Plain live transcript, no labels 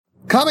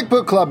Comic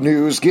Book Club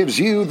News gives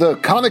you the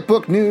comic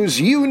book news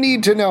you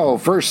need to know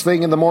first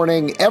thing in the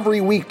morning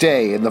every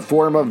weekday in the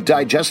form of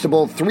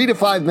digestible 3 to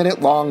 5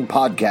 minute long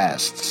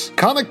podcasts.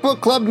 Comic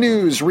Book Club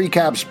News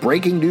recaps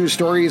breaking news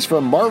stories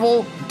from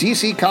Marvel,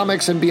 DC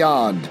Comics, and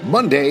beyond,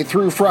 Monday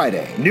through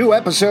Friday. New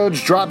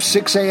episodes drop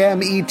 6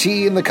 a.m. ET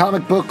in the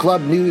Comic Book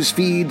Club News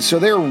feed, so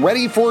they're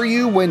ready for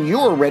you when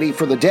you're ready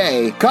for the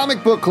day.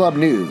 Comic Book Club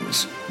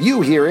News.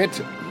 You hear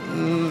it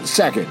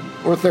second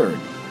or third,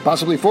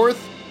 possibly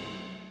fourth.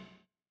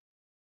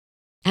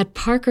 At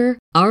Parker,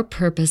 our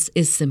purpose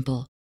is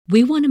simple.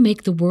 We want to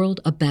make the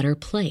world a better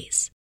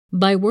place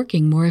by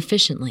working more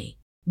efficiently,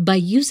 by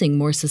using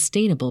more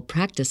sustainable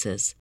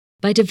practices,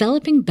 by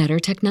developing better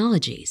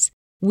technologies.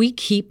 We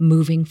keep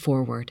moving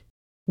forward.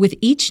 With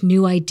each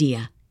new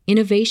idea,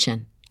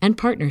 innovation, and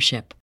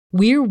partnership,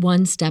 we're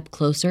one step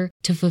closer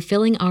to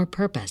fulfilling our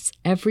purpose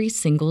every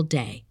single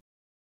day.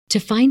 To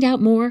find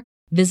out more,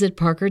 visit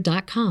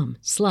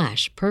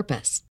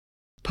parker.com/purpose.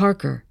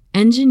 Parker,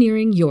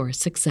 engineering your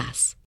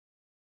success.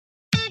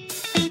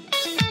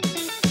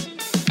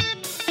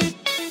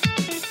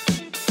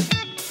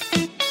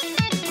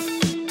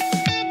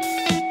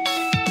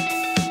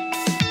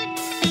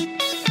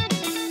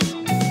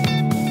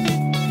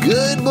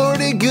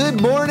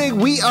 Good morning.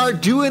 We are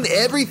doing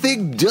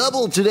everything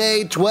double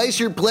today. Twice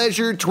your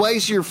pleasure,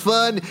 twice your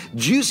fun.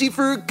 Juicy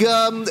fruit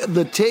gum.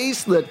 The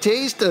taste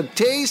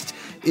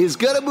is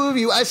gonna move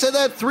you. I said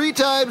that 3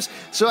 times,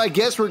 so I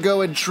guess we're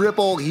going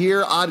triple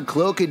here on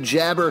Cloak and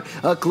Jabber,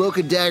 a Cloak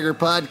and Dagger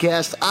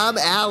podcast. I'm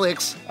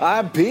Alex.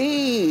 I'm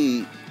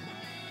Pete.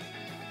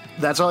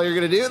 That's all you're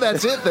going to do?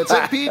 That's it,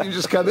 Pete? You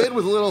just come in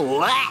with a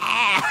little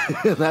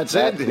That's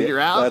it? You're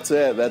out? That's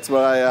it. That's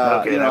what I,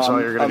 okay, that's all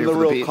you're going to do. I'm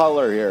the real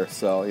color here,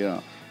 so,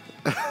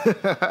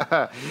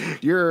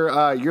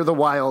 You're the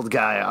wild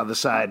guy on the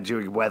side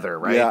doing weather,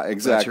 right? Yeah,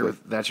 exactly.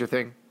 That's your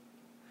thing?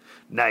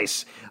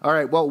 Nice. All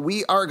right, well,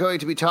 we are going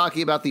to be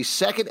talking about the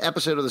second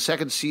episode of the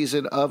second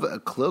season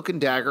of Cloak and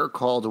Dagger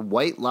called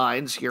White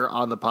Lines here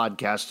on the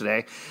podcast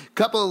today.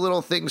 Couple of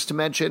little things to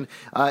mention.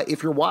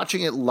 If you're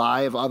watching it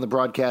live on the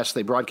broadcast,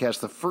 they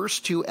broadcast the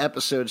first 2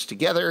 episodes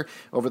together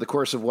over the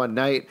course of one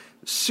night.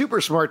 Super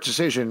smart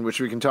decision,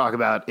 which we can talk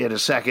about in a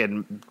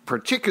second,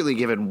 particularly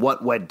given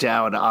what went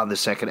down on the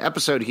second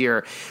episode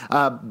here.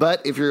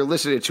 But if you're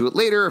listening to it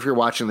later, if you're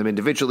watching them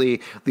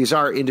individually, these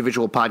are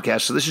individual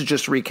podcasts. So this is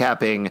just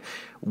recapping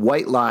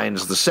White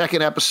Lines, the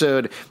second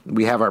episode.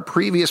 We have our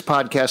previous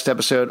podcast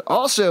episode.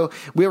 Also,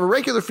 we have a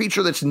regular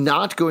feature that's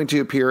not going to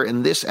appear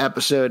in this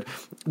episode,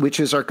 which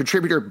is our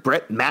contributor,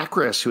 Brett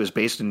Macris, who is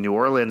based in New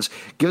Orleans,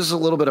 gives us a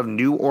little bit of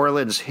New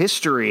Orleans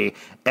history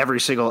every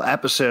single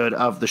episode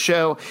of the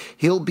show.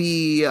 He'll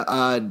be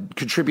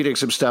contributing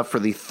some stuff for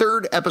the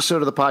third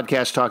episode of the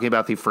podcast, talking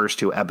about the first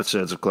 2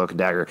 episodes of Cloak and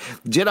Dagger.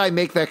 Did I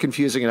make that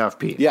confusing enough,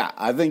 Pete? Yeah,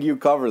 I think you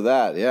covered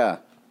that, yeah.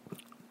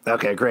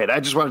 Okay, great.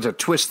 I just wanted to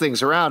twist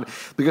things around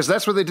because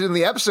that's what they did in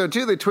the episode,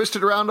 too. They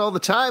twisted around all the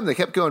time. They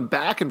kept going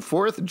back and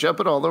forth and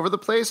jumping all over the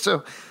place.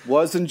 So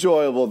was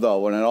enjoyable, though,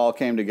 when it all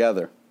came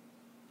together.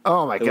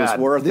 Oh, my God. It was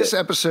worth this it.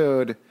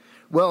 episode,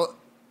 well,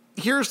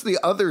 here's the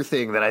other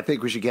thing that I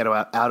think we should get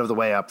out of the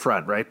way up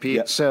front, right, Pete?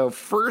 Yep. So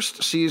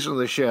first season of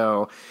the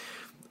show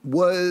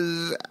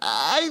was,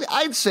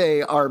 I'd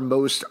say, our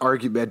most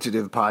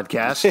argumentative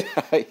podcast.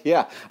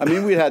 Yeah. I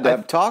mean, we had to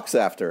have talks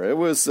after. It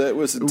was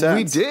intense.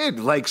 We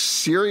did. Like,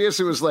 serious.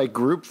 It was like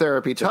group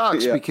therapy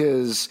talks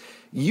because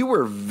you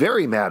were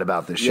very mad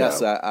about this show.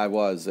 Yes, I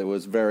was. It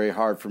was very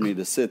hard for me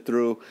to sit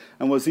through.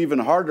 And what's even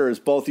harder is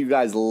both you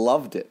guys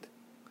loved it.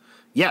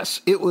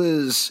 Yes, it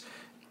was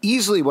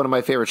easily one of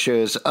my favorite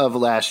shows of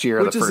last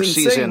year, Which the first is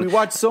insane. season. We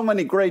watched so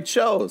many great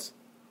shows.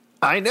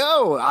 I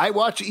know. I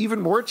watch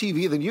even more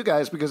TV than you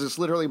guys because it's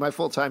literally my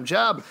full-time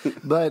job.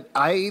 But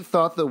I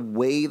thought the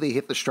way they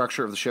hit the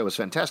structure of the show was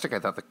fantastic. I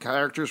thought the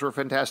characters were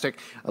fantastic.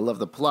 I love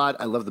the plot.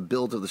 I love the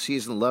build of the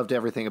season. Loved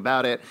everything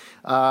about it.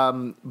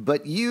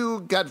 But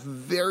you got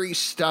very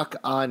stuck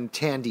on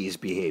Tandy's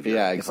behavior.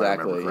 Yeah, if I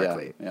remember exactly.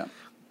 correctly, Yeah.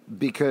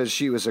 because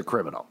she was a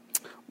criminal.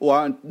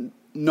 Well,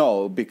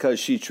 no, because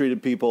she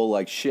treated people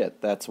like shit.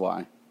 That's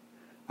why.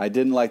 I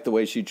didn't like the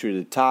way she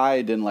treated Ty.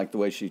 I didn't like the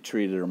way she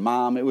treated her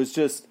mom. It was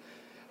just...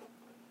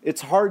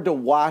 It's hard to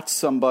watch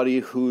somebody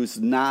who's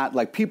not,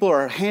 like, people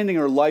are handing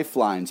her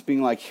lifelines,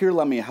 being like, here,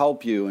 let me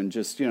help you, and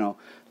just,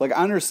 like, I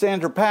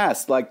understand her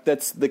past, like,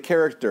 that's the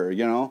character,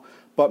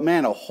 But,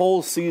 man, a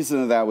whole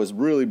season of that was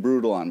really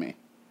brutal on me.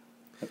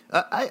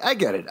 I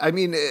get it. I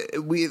mean,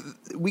 we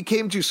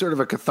came to sort of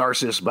a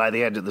catharsis by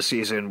the end of the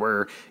season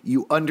where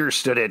you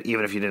understood it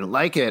even if you didn't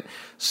like it.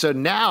 So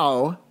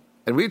now...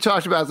 And we've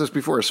talked about this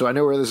before, so I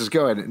know where this is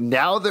going.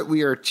 Now that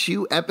we are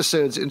 2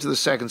 episodes into the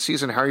second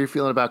season, how are you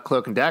feeling about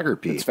Cloak and Dagger,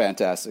 Pete? It's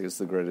fantastic. It's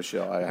the greatest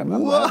show. I'm having so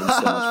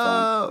much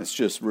fun. It's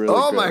just really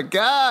great. My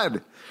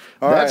God.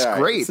 That's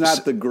great. It's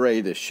not the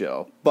greatest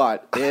show,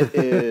 but it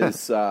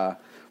is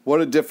what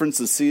a difference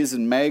the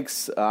season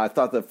makes. I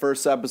thought the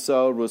first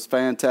episode was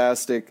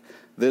fantastic.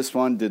 This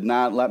one did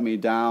not let me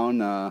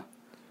down. I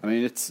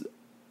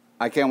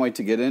can't wait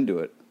to get into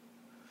it.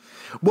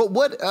 Well,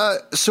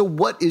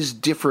 what is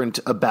different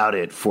about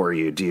it for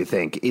you, do you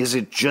think? Is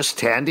it just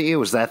Tandy?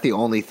 Was that the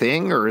only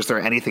thing, or is there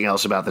anything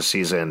else about the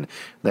season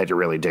that you're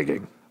really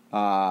digging?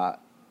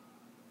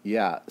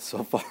 Yeah,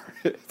 so far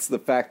it's the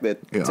fact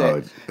that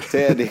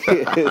Tandy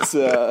is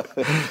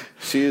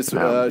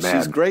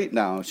she's great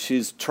now.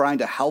 She's trying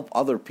to help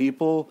other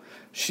people.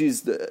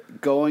 She's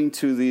going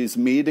to these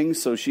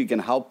meetings so she can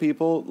help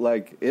people.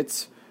 Like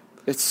it's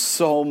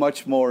so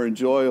much more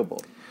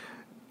enjoyable.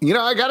 You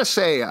know, I gotta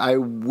say, I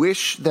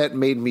wish that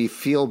made me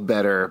feel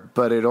better,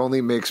 but it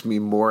only makes me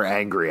more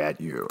angry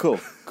at you. Cool.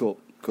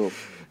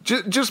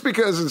 Just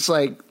because it's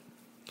like,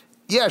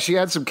 yeah, she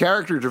had some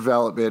character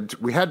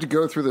development. We had to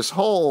go through this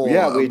whole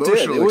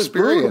emotional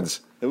experience.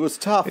 Brutal. It was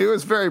tough. It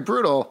was very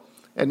brutal.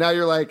 And now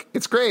you're like,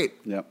 it's great.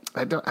 Yep.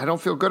 I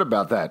don't feel good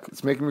about that.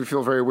 It's making me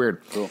feel very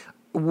weird. Cool.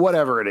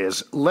 Whatever it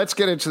is, let's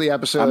get into the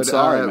episode. I'm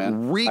sorry,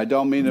 man. I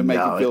don't mean to make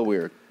you feel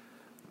weird.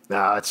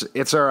 No,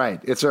 it's all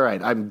right. It's all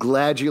right. I'm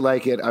glad you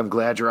like it. I'm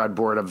glad you're on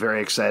board. I'm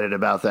very excited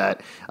about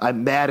that.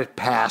 I'm mad at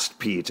past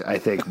Pete, I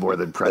think, more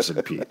than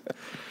present Pete.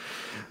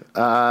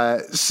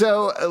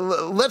 So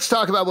let's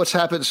talk about what's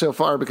happened so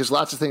far, because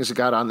lots of things have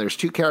got on. There's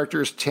two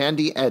characters,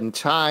 Tandy and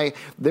Ty.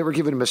 They were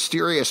given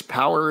mysterious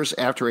powers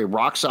after a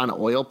Roxxon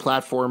oil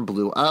platform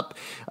blew up.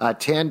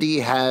 Tandy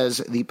has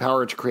the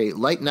power to create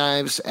light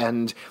knives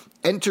and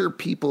enter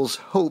people's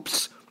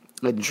hopes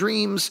and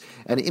dreams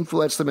and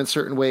influence them in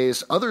certain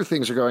ways. Other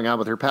things are going on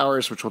with her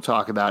powers, which we'll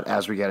talk about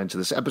as we get into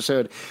this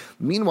episode.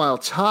 Meanwhile,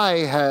 Ty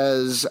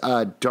has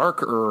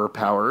darker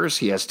powers.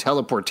 He has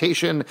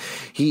teleportation.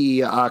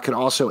 He can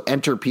also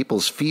enter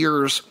people's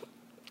fears.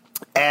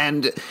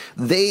 And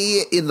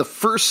they, in the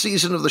first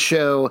season of the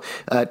show,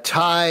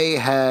 Ty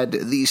had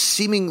the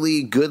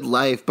seemingly good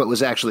life, but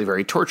was actually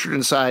very tortured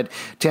inside.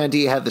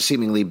 Tandy had the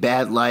seemingly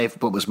bad life,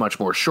 but was much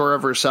more sure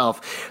of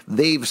herself.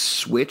 They've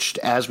switched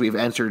as we've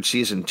entered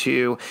season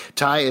 2.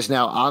 Ty is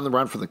now on the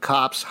run from the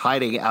cops,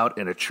 hiding out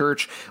in a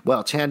church,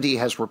 while Tandy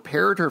has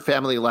repaired her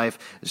family life,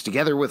 is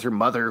together with her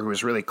mother, who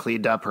has really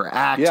cleaned up her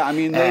act. Yeah, I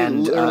mean, they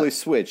literally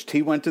switched.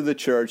 He went to the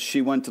church,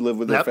 she went to live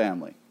with her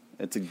family.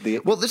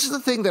 Well, this is the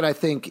thing that I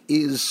think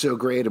is so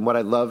great, and what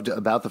I loved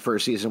about the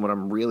first season, what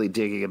I'm really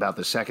digging about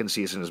the second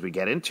season as we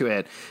get into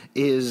it,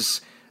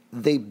 is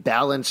they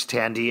balance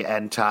Tandy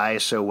and Ty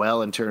so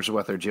well in terms of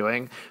what they're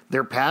doing.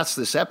 Their paths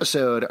this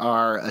episode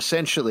are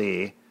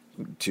essentially,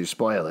 to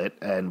spoil it,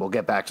 and we'll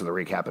get back to the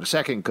recap in a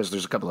second, because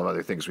there's a couple of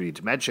other things we need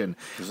to mention.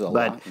 There's a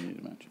lot we need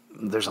to mention.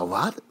 There's a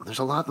lot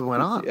that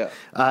went on.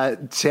 Yeah.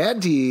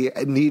 Tandy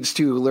needs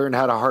to learn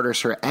how to harness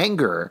her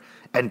anger,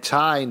 and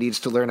Ty needs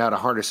to learn how to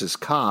harness his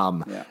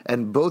calm. Yeah.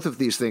 And both of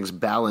these things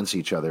balance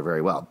each other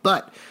very well.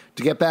 But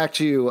to get back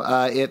to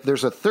it,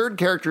 there's a third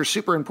character,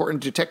 super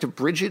important, Detective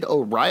Bridget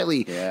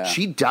O'Reilly. Yeah.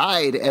 She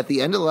died at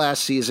the end of the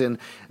last season,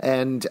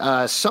 and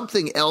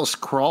something else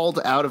crawled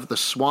out of the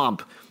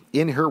swamp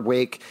in her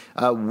wake.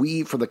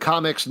 We, from the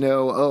comics,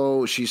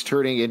 know, she's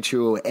turning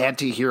into an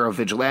anti-hero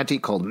vigilante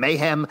called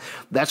Mayhem.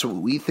 That's what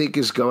we think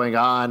is going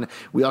on.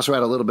 We also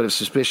had a little bit of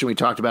suspicion we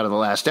talked about in the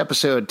last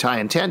episode. Ty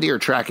and Tandy are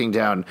tracking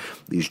down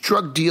these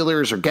drug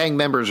dealers or gang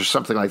members or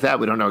something like that.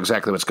 We don't know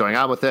exactly what's going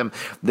on with them.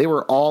 They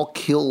were all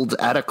killed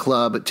at a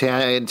club.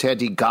 Ty and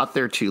Tandy got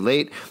there too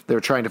late. They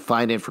were trying to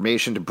find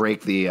information to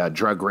break the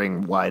drug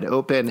ring wide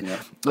open.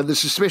 Yeah. And the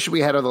suspicion we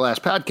had on the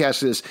last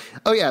podcast is,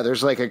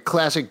 there's like a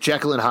classic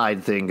Jekyll and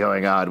Hyde thing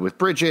going on with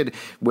Bridget,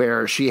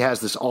 where she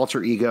has this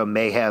alter ego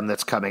Mayhem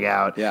that's coming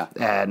out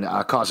and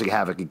causing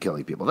havoc and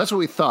killing people. That's what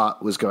we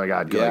thought was going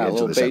on going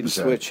into this episode. Bait and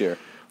switch here.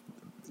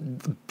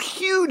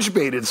 Huge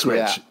bait and switch.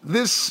 Yeah.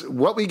 This,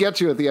 what we get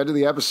to at the end of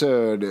the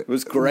episode,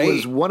 was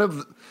great. Was one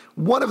of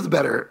the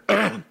better.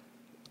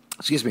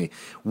 Excuse me,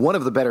 one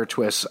of the better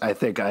twists I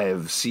think I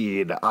have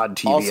seen on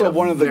TV. Also,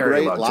 one of the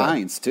great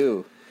lines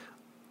too.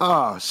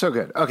 Oh, so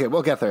good. Okay,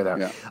 we'll get there, though.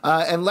 Yeah.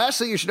 And last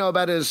thing you should know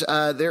about is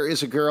there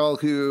is a girl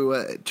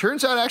who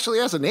turns out actually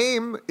has a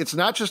name. It's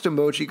not just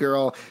Emoji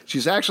Girl.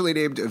 She's actually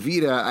named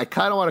Evita. I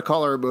kind of want to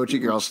call her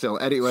Emoji Girl still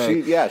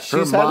anyway.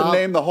 She's had a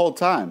name the whole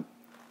time.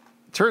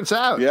 Turns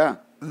out. Yeah.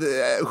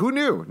 Who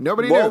knew?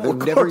 Nobody knew. They've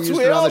never used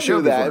it on the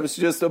show before. It was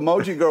just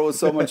Emoji Girl was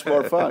so much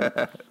more fun.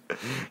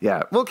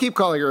 Yeah, we'll keep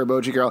calling her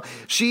Emoji Girl.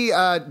 She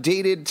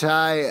dated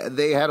Ty.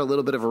 They had a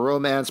little bit of a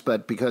romance,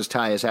 but because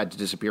Ty has had to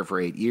disappear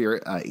for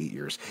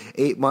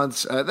 8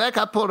 months, that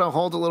got put on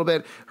hold a little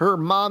bit. Her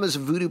mom is a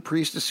voodoo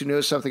priestess who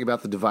knows something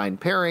about the divine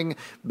pairing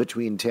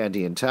between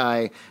Tandy and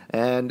Ty,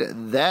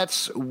 and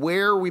that's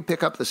where we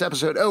pick up this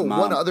episode.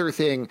 One other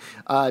thing.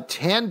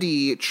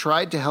 Tandy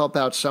tried to help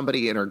out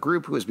somebody in her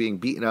group who was being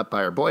beaten up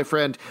by her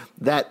boyfriend.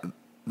 That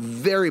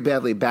very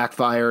badly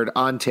backfired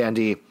on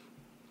Tandy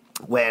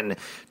when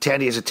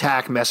Tandy's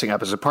attack, messing up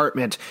his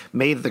apartment,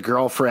 made the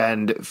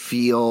girlfriend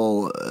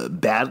feel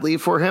badly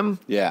for him.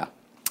 Yeah.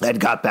 And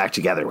got back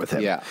together with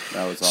him. Yeah,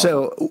 that was awesome.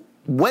 So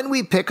when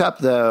we pick up,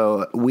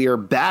 though, we are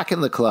back in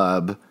the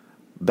club,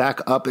 back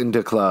up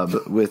into club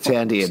with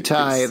Tandy and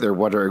Ty. They're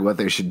wondering what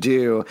they should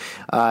do.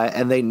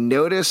 And they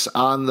notice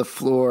on the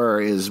floor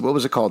is, what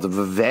was it called? A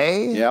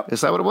Vevey? Yep.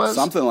 Is that what it was?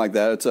 Something like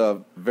that. It's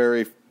a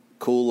very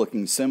cool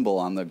looking symbol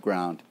on the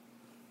ground.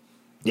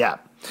 Yeah.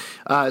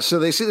 So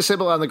they see the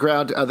symbol on the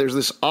ground. There's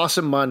this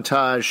awesome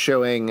montage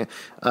showing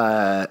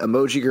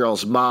Emoji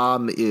Girl's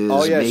mom is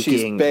making...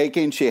 she's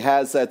baking. She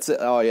has that...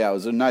 Oh, yeah, it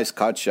was a nice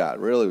cut shot.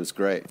 Really was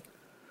great.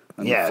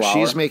 And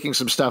she's making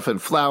some stuff in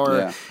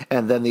flour,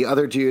 and then the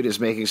other dude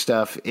is making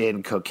stuff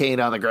in cocaine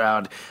on the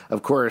ground.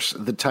 Of course,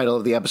 the title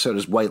of the episode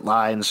is White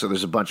Lines, so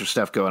there's a bunch of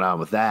stuff going on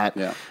with that,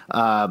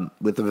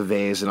 with the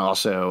Vivets, and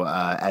also,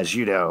 as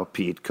you know,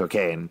 Pete,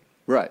 cocaine.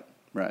 Right.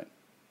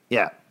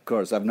 Yeah. Of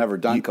course, I've never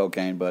done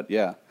cocaine, but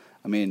yeah.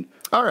 I mean...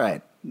 All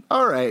right.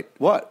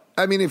 What?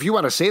 I mean, if you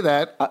want to say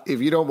that, if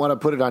you don't want to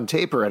put it on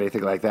tape or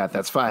anything like that,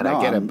 that's fine. No,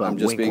 I get it, but I'm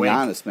just wink, being wink.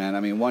 honest, man. I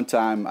mean, one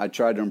time I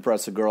tried to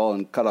impress a girl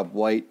and cut up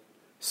white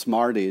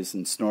Smarties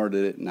and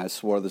snorted it, and I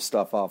swore the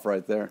stuff off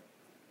right there.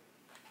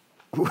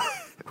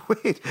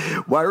 Wait,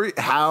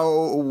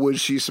 how was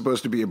she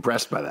supposed to be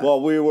impressed by that?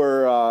 Well, we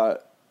were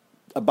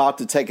about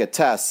to take a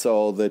test,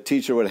 so the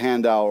teacher would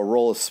hand out a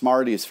roll of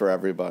Smarties for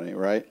everybody,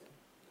 right?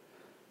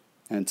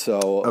 And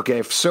so...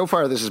 Okay, so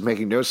far this is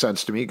making no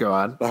sense to me. Go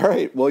on. All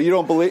right. Well, you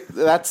don't believe...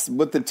 That's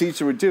what the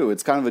teacher would do.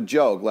 It's kind of a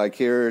joke. Like,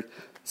 here,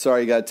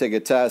 sorry, you got to take a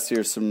test.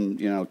 Here's some,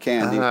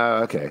 candy.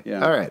 Okay.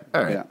 Yeah. All right.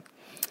 Yeah.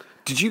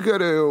 Did you go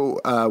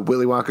to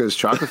Willy Wonka's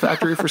chocolate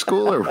factory for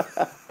school? Or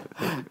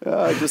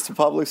just a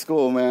public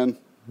school, man.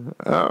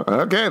 Oh,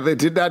 okay. They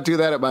did not do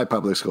that at my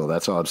public school.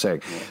 That's all I'm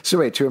saying. Yeah. So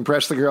wait, to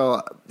impress the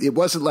girl, it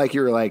wasn't like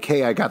you were like,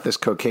 hey, I got this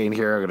cocaine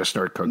here. I'm going to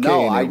snort cocaine.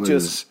 No, I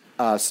just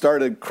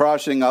started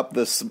crushing up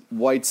this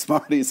white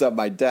Smarties on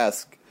my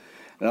desk.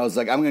 And I was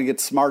like, I'm going to get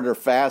smarter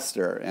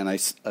faster. And I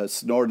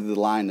snorted the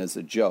line as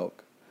a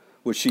joke,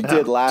 which she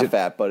did laugh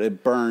at, but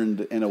it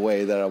burned in a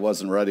way that I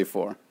wasn't ready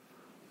for.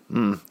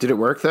 Did it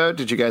work, though?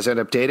 Did you guys end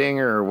up dating,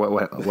 or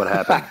what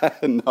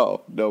happened?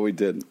 No, we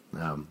didn't.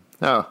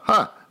 All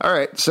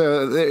right.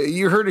 So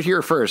you heard it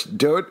here first.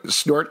 Don't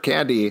snort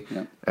candy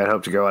and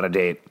hope to go on a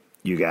date,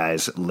 you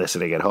guys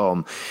listening at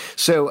home.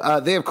 So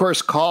they, of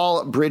course,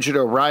 call Bridget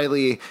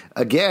O'Reilly.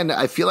 Again,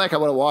 I feel like I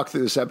want to walk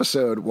through this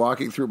episode,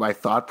 walking through my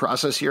thought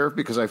process here,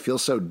 because I feel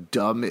so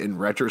dumb in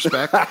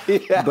retrospect.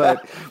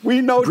 But we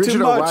know Bridget too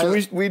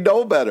much. We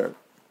know better.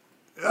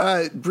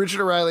 Bridget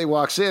O'Reilly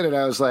walks in, and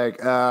I was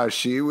like,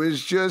 she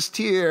was just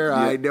here. Yeah.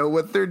 I know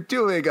what they're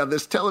doing on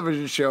this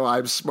television show.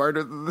 I'm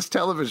smarter than this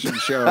television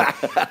show.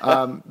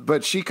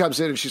 But she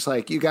comes in, and she's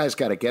like, you guys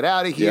got to get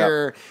out of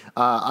here. Yep.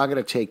 I'm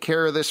going to take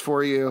care of this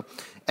for you.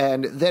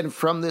 And then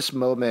from this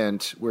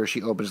moment where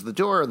she opens the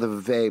door, the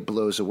Vevey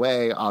blows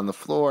away on the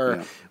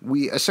floor,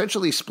 we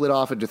essentially split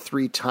off into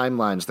 3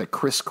 timelines that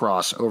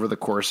crisscross over the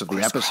course of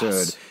the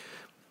episode.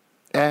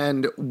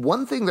 And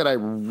one thing that I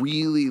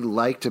really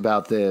liked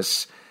about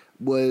this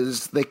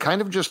was they kind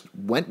of just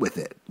went with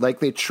it. Like,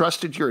 they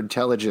trusted your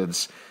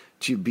intelligence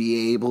to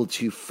be able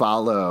to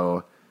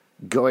follow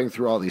going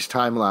through all these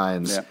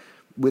timelines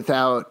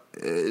without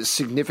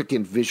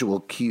significant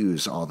visual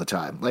cues all the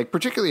time. Like,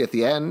 particularly at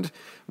the end,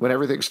 when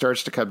everything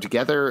starts to come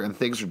together and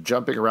things are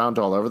jumping around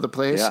all over the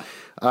place.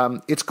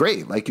 It's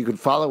great. Like, you can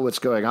follow what's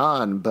going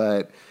on,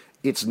 but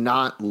it's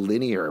not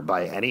linear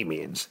by any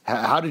means.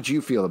 How did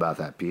you feel about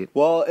that, Pete?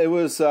 Well, it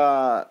was,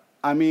 at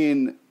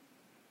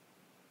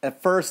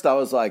first I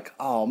was like,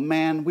 oh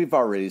man, we've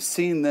already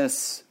seen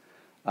this,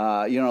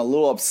 a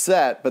little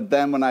upset. But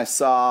then when I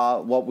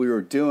saw what we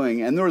were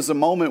doing, and there was a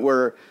moment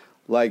where,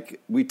 like,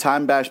 we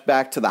time bashed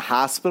back to the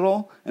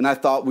hospital, and I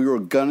thought we were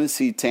going to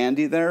see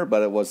Tandy there,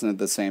 but it wasn't at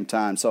the same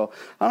time. So,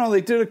 I don't know,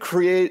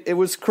 it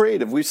was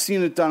creative. We've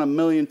seen it done a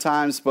million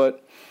times,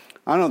 but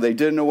I don't know, they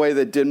did it in a way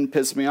that didn't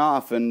piss me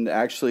off and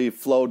actually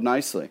flowed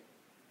nicely.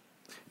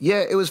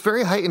 Yeah, it was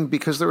very heightened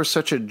because there was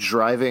such a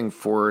driving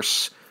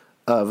force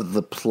of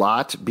the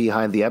plot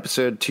behind the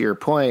episode. To your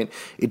point,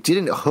 it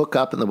didn't hook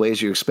up in the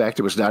ways you expect.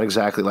 It was not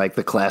exactly like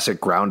the classic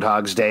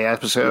Groundhog's Day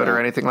episode or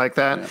anything like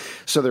that. Yeah.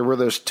 So there were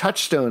those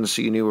touchstones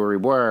so you knew where we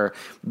were,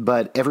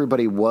 but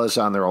everybody was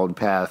on their own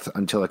path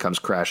until it comes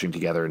crashing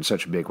together in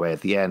such a big way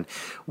at the end.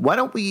 Why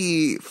don't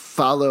we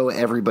follow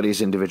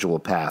everybody's individual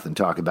path and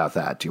talk about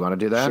that? Do you want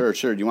to do that?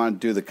 Sure. Do you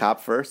want to do the cop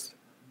first?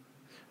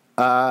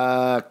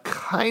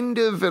 Kind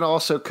of, and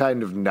also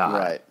kind of not.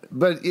 Right.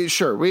 But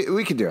sure,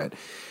 we can do it.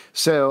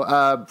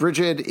 So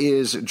Bridget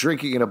is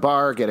drinking in a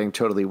bar, getting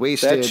totally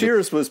wasted. That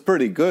Cheers was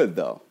pretty good,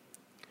 though.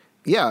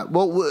 Yeah,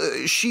 well,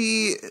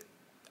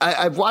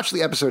 I've watched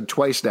the episode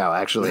twice now,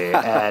 actually,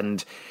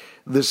 and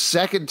the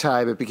second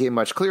time it became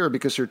much clearer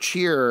because her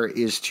cheer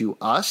is to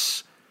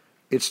us.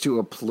 It's to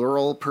a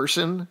plural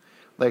person.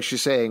 Like,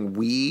 she's saying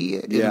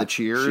we in the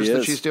cheers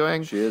that she's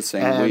doing. She is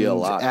saying we a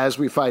lot. As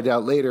we find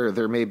out later,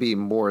 there may be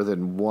more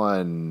than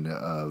one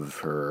of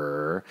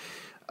her.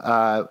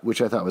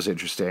 Which I thought was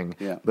interesting.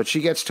 Yeah. But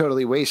she gets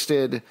totally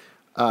wasted.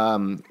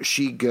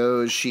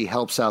 She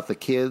helps out the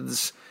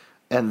kids,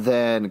 and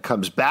then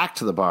comes back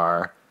to the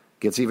bar,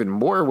 gets even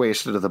more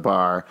wasted at the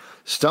bar,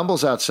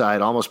 stumbles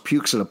outside, almost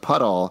pukes in a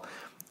puddle,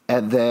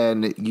 and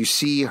then you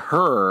see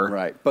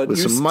her but with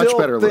you some much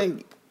better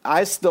look.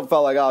 I still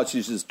felt like, oh,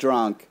 she's just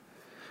drunk.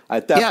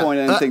 At that point,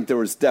 I didn't think there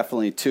was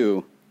definitely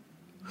 2.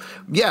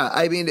 Yeah,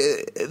 I mean,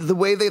 the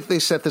way that they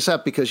set this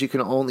up, because you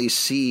can only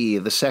see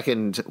the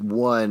second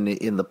one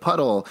in the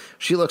puddle,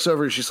 she looks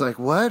over and she's like,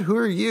 what? Who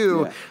are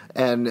you? Yeah.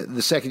 And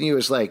the second you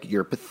is like,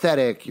 you're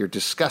pathetic, you're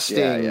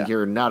disgusting,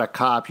 you're not a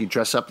cop, you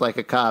dress up like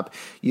a cop,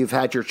 you've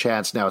had your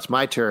chance, now it's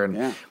my turn.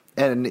 Yeah.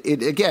 And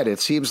it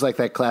seems like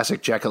that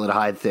classic Jekyll and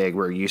Hyde thing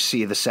where you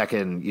see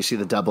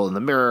the double in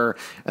the mirror,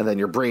 and then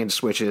your brain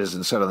switches,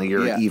 and suddenly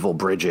you're evil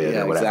Bridget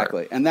or whatever.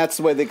 Exactly. And that's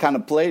the way they kind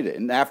of played it.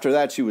 And after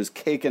that, she was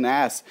kicking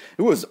ass.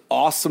 It was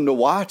awesome to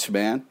watch,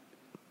 man.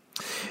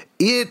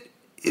 It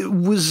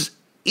was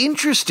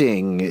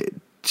interesting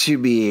to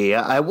me.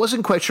 I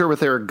wasn't quite sure what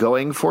they were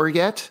going for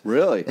yet.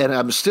 Really? And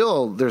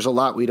there's a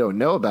lot we don't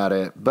know about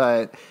it,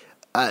 but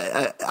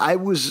I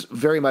was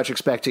very much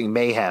expecting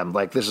mayhem.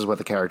 Like, this is what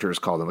the character is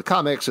called in the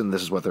comics, and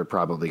this is what they're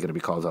probably going to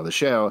be called on the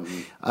show.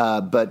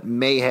 Mm-hmm. But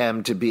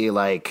mayhem to be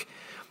like,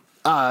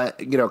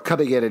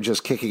 coming in and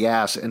just kicking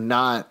ass and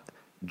not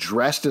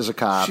dressed as a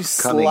cop. She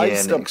coming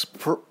sliced in,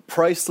 a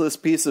priceless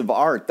piece of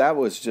art. That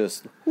was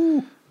just...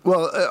 Whew.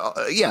 Well,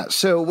 yeah.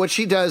 So what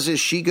she does is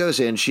she goes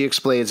in, she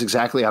explains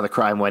exactly how the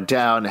crime went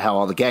down, how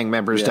all the gang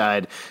members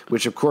died,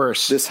 which, of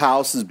course... This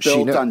house is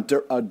built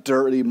on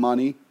dirty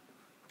money.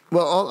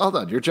 Well, hold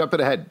on. You're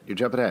jumping ahead.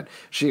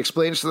 She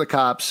explains to the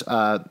cops,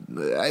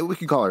 we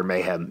can call her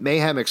Mayhem.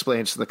 Mayhem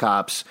explains to the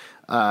cops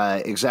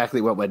exactly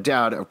what went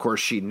down. Of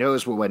course, she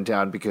knows what went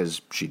down because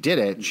she did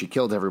it. She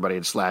killed everybody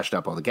and slashed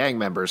up all the gang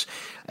members.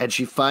 And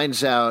she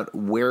finds out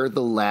where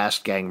the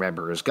last gang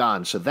member is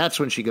gone. So that's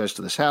when she goes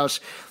to this house.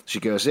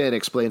 She goes in,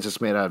 explains it's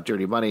made out of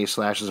dirty money,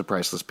 slashes a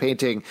priceless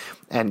painting,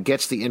 and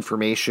gets the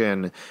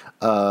information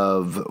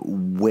of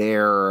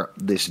where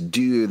this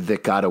dude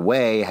that got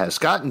away has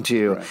gotten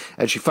to. Right.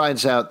 And she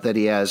finds out that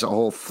he has a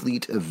whole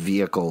fleet of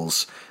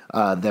vehicles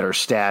that are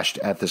stashed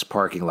at this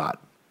parking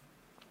lot.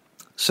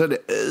 So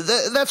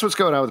that's what's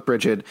going on with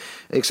Bridget,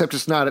 except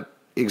it's not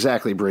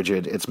exactly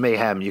Bridget. It's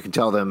Mayhem. You can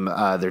tell them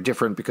they're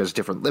different because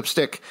different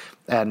lipstick,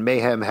 and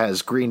Mayhem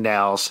has green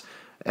nails,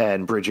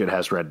 and Bridget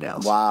has red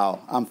nails.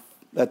 Wow.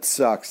 That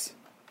sucks.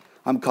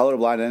 I'm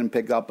colorblind. I didn't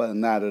pick up on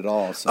that at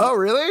all. So. Oh,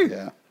 really?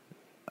 Yeah.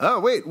 Oh,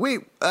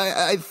 wait.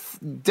 I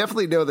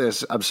definitely know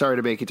this. I'm sorry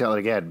to make you tell it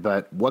again,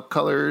 but what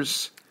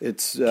colors...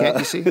 Can't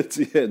you see?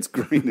 It's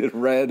green and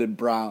red and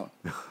brown.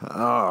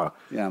 Oh.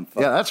 Yeah,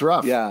 that's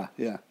rough. Yeah.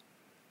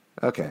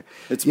 Okay.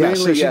 It's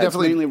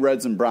mainly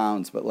reds and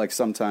browns, but like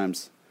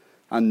sometimes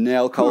on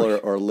nail color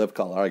or lip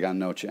color, I got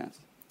no chance.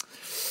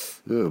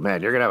 Ooh,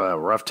 man, you're going to have a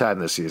rough time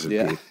this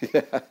season,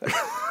 Pete.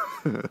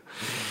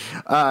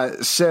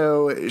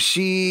 So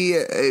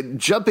she,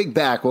 jumping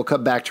back, we'll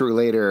come back to her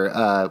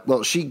later.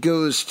 She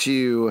goes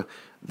to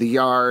the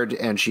yard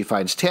and she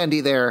finds Tandy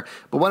there.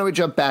 But why don't we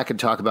jump back and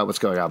talk about what's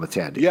going on with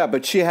Tandy? Yeah,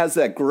 but she has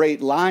that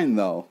great line,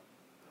 though,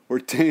 where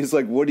Tandy's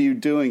like, what are you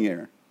doing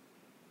here?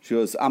 She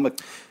goes, I'm a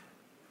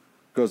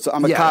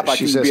cop. I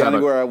can be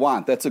anywhere I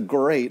want. That's a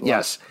great line.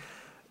 Yes.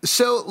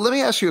 So let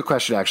me ask you a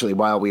question, actually,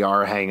 while we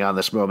are hanging on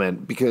this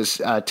moment,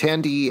 because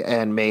Tandy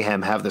and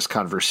Mayhem have this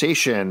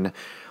conversation.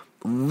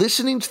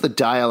 Listening to the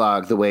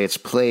dialogue, the way it's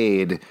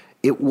played,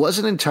 it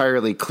wasn't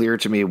entirely clear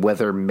to me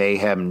whether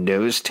Mayhem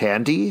knows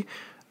Tandy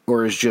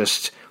or is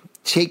just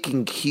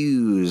taking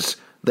cues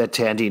that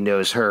Tandy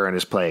knows her and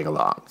is playing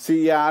along.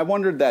 See, yeah, I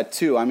wondered that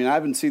too. I mean, I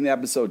haven't seen the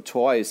episode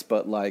twice,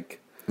 but like,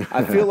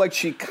 I feel like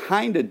she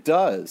kind of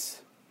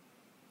does.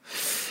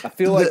 I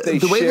feel like they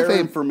share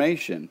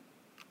information.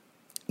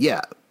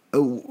 Yeah.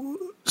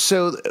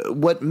 So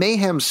what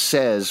Mayhem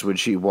says when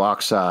she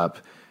walks up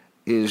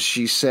is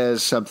she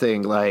says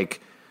something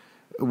like,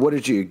 what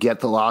did you get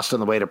the Lost on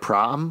the way to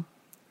prom?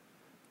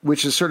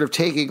 Which is sort of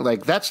taking,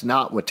 like, that's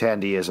not what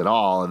Tandy is at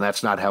all, and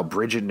that's not how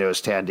Bridget knows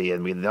Tandy,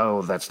 and we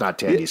know that's not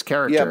Tandy's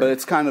character. Yeah, but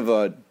it's kind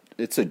of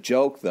it's a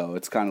joke, though.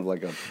 It's kind of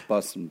like a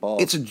busting ball.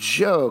 It's a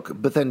joke,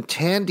 but then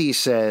Tandy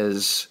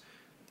says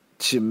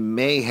to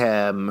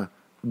Mayhem,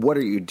 what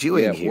are you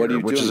doing here?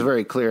 Which is a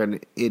very clear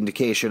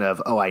indication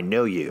of, oh, I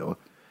know you.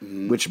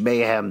 Mm-hmm. Which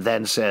Mayhem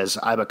then says,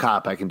 I'm a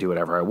cop, I can do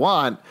whatever I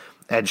want,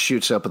 and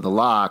shoots open the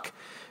lock.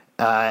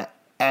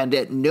 And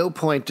at no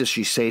point does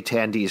she say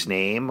Tandy's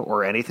name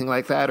or anything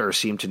like that, or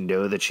seem to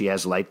know that she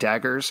has light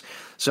daggers.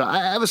 So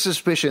I have a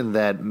suspicion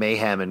that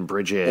Mayhem and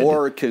Bridget...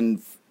 Or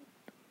can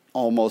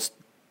almost,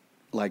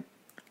 like,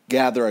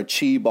 gather a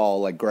chi ball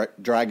like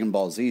Dragon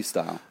Ball Z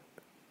style.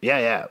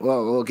 Yeah.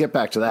 Well, we'll get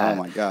back to that.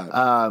 Oh, my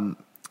God.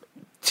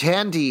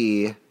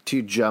 Tandy,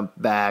 to jump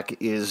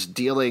back, is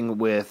dealing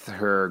with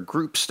her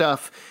group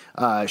stuff.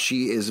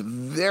 She is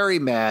very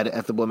mad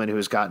at the woman who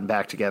has gotten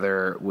back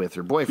together with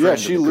her boyfriend.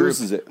 Yeah, she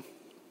loses it.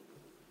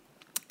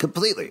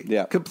 Completely.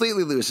 Yeah.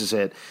 Completely loses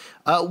it.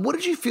 What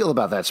did you feel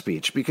about that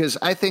speech? Because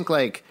I think,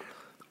 like,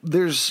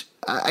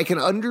 I can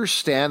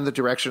understand the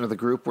direction of the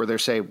group where they're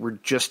saying, we're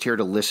just here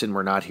to listen,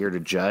 we're not here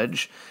to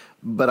judge.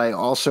 But I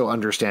also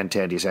understand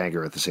Tandy's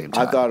anger at the same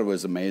time. I thought it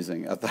was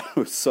amazing. I thought it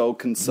was so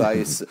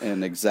concise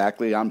and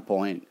exactly on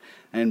point.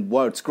 And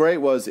what's great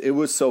was it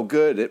was so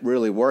good, it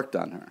really worked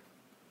on her.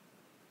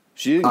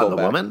 She didn't go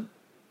back. Woman?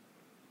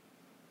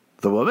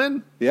 The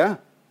woman? Yeah.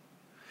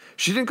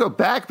 She didn't go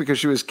back because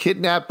she was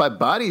kidnapped by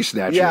body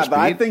snatchers. Yeah, but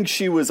I Pete. think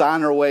she was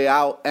on her way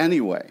out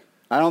anyway.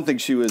 I don't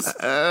think she was.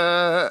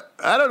 I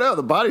don't know.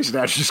 The body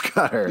snatchers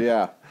got her.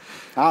 Yeah.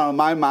 I don't know. In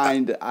my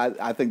mind,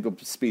 I think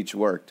the speech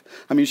worked.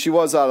 I mean, she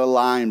was out of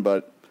line,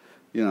 but,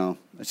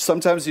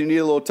 sometimes you need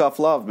a little tough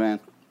love,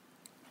 man.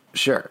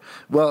 Sure.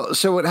 Well,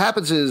 so what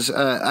happens is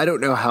I don't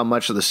know how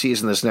much of the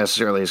season this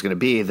necessarily is going to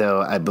be,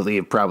 though I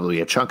believe probably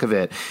a chunk of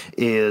it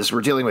is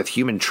we're dealing with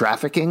human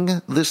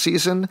trafficking this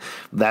season.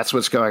 That's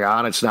what's going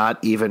on. It's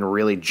not even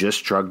really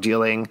just drug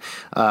dealing.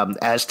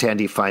 As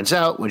Tandy finds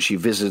out when she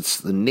visits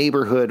the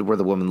neighborhood where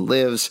the woman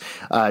lives,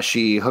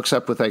 she hooks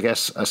up with, I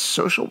guess, a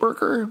social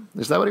worker.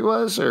 Is that what he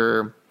was?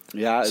 Or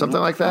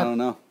something like that? I don't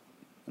know.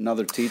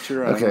 Another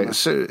teacher? Okay,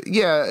 so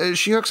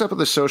she hooks up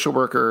with a social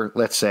worker,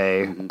 let's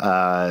say,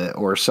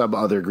 or some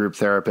other group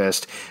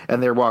therapist,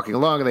 and they're walking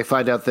along and they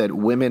find out that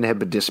women have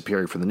been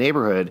disappearing from the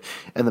neighborhood,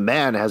 and the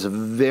man has a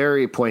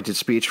very pointed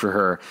speech for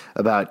her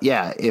about,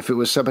 if it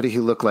was somebody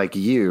who looked like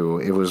you,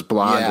 it was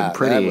blonde and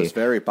pretty. That was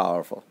very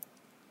powerful.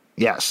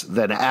 Yes,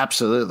 then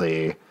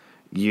absolutely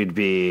you'd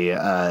be,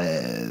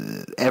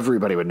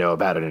 everybody would know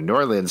about it in New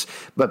Orleans,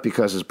 but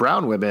because it's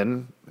brown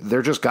women,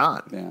 they're just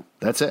gone. Yeah.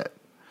 That's it.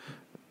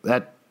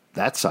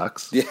 That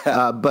sucks.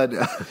 Yeah. But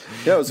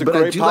it was a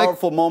great,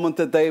 powerful moment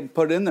that they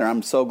put in there.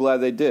 I'm so glad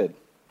they did.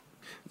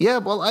 Yeah,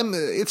 well,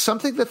 it's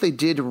something that they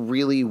did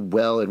really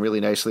well and really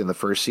nicely in the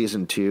first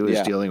season too,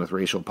 is dealing with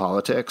racial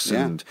politics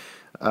and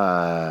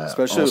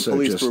especially the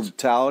police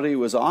brutality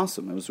was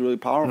awesome. It was really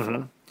powerful.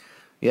 Mm-hmm.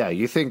 Yeah,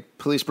 you think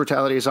police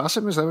brutality is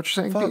awesome? Is that what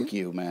you're saying? Fuck Pete?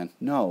 you, man.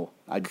 No,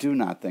 I do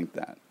not think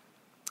that.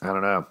 I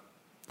don't know.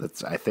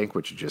 That's I think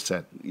what you just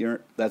said.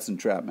 That's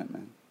entrapment,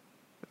 man.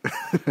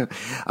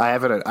 I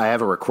have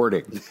a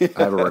recording.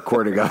 I have a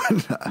recording on.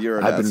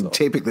 I've been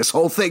taping this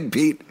whole thing,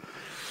 Pete.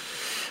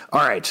 All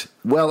right.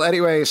 Well,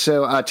 anyway,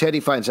 so Teddy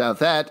finds out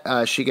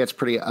that she gets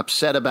pretty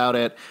upset about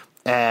it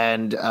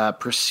and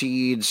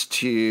proceeds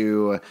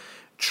to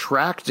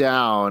track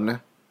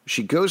down.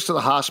 She goes to the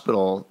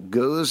hospital,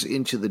 goes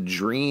into the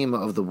dream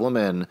of the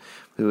woman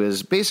who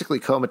is basically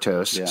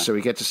comatose. Yeah. So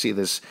we get to see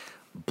this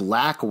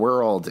black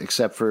world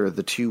except for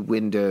the two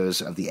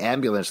windows of the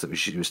ambulance that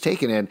she was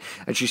taken in,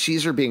 and she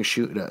sees her being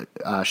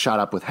shot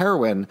up with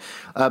heroin,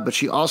 but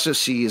she also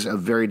sees a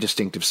very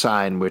distinctive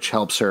sign which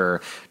helps her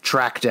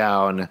track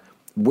down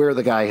where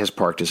the guy has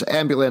parked his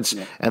ambulance,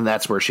 and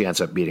that's where she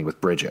ends up meeting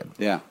with Bridget.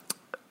 Yeah.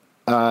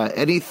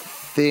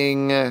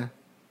 Anything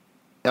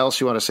else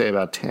you want to say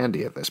about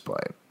Tandy at this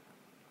point?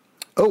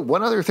 Oh,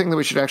 one other thing that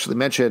we should actually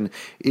mention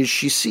is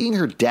she's seeing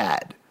her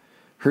dad.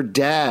 Her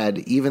dad,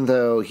 even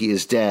though he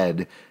is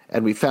dead,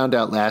 and we found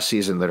out last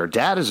season that her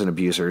dad is an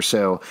abuser,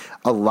 so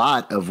a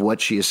lot of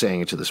what she is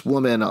saying to this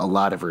woman, a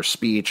lot of her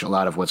speech, a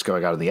lot of what's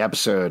going on in the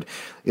episode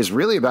is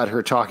really about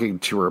her talking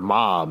to her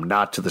mom,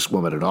 not to this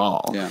woman at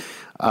all. Yeah.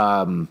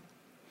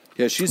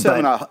 She's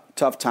having a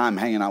tough time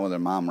hanging out with her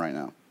mom right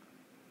now.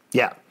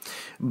 Yeah.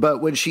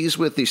 But when she's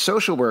with the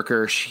social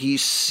worker, she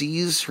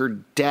sees her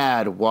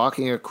dad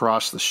walking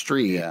across the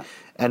street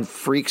and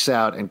freaks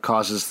out and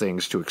causes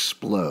things to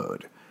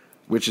explode,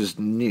 which is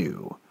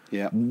new.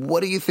 Yeah. What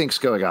do you think's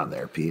going on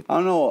there, Pete? I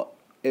don't know.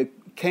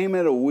 It came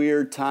at a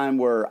weird time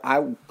where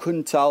I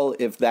couldn't tell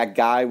if that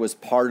guy was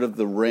part of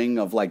the ring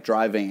of like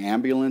driving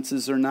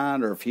ambulances or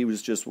not, or if he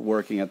was just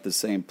working at the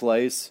same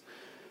place.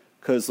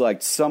 Because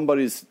like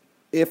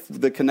if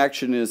the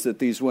connection is that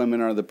these women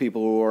are the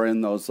people who are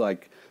in those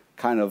like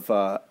kind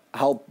of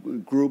help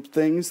group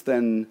things,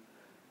 then,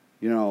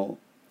 I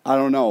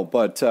don't know.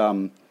 But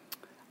I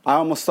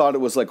almost thought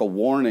it was like a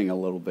warning a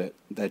little bit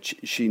that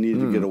she needed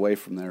to get away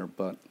from there.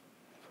 But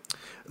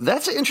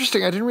that's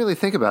interesting. I didn't really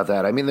think about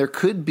that. I mean, there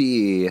could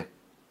be.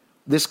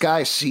 This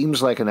guy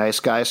seems like a nice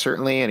guy,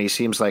 certainly, and he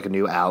seems like a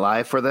new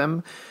ally for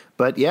them.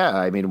 But yeah,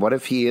 I mean, what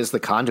if he is the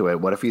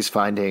conduit? What if he's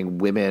finding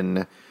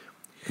women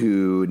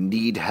who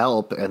need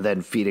help and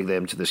then feeding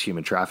them to this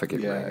human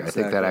trafficking ring? Exactly. I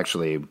think that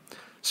actually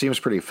seems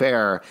pretty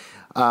fair.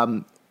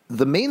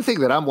 The main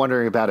thing that I'm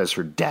wondering about is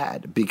her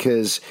dad,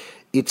 because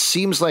it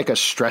seems like a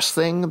stress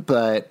thing,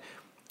 but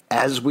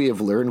as we have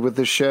learned with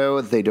the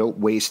show, they don't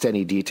waste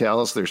any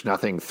details. There's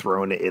nothing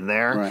thrown in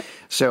there. Right.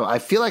 So I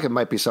feel like it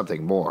might be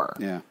something more.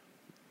 Yeah.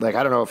 Like,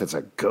 I don't know if it's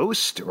a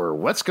ghost or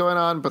what's going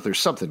on, but there's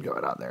something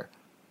going on there.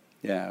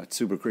 Yeah, it's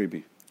super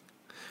creepy.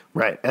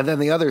 Right. And then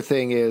the other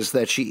thing is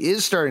that she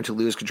is starting to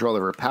lose control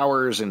of her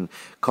powers and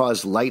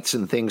cause lights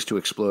and things to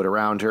explode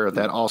around her.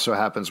 That also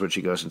happens when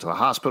she goes into the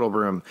hospital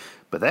room.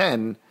 But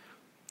then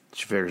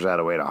she figures out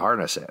a way to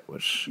harness it,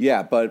 which...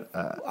 Yeah, but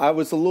I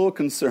was a little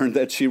concerned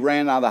that she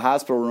ran out of the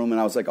hospital room,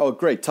 and I was like, oh,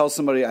 great, tell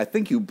somebody, I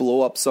think you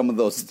blew up some of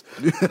those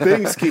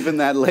things keeping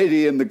that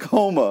lady in the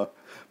coma.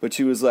 But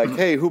she was like,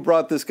 hey, who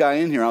brought this guy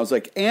in here? I was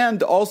like,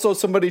 and also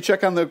somebody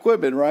check on the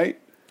equipment, right?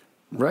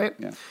 Right.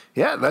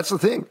 Yeah, that's the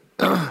thing.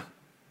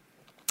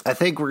 I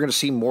think we're going to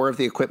see more of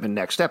the equipment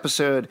next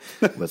episode.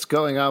 What's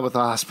going on with the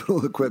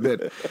hospital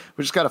equipment?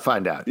 We just got to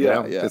find out.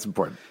 Yeah, it's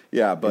important.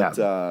 Yeah, but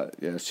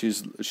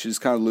she's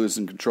kind of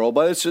losing control.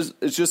 But it's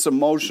just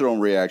emotional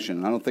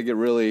reaction. I don't think it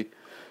really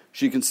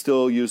she can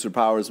still use her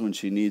powers when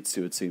she needs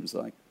to, it seems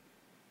like.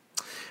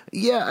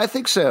 Yeah, I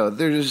think so.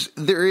 There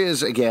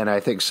is, again, I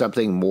think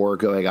something more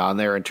going on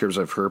there in terms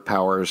of her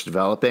powers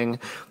developing.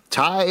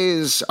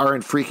 Ties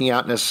aren't freaking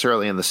out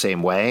necessarily in the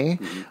same way,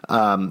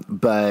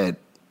 but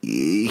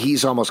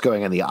he's almost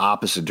going in the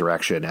opposite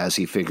direction as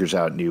he figures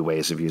out new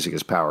ways of using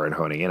his power and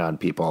honing in on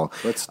people.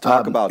 Let's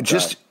talk about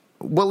that.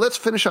 Well, let's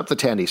finish up the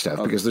Tandy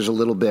stuff because there's a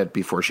little bit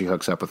before she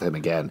hooks up with him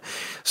again.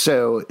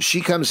 So she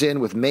comes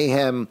in with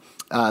Mayhem.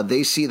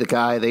 They see the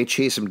guy. They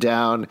chase him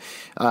down.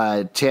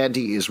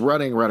 Tandy is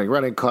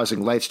running,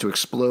 causing lights to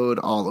explode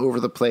all over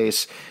the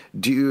place.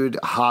 Dude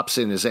hops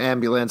in his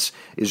ambulance,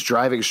 is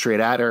driving straight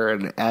at her,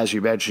 and as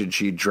you mentioned,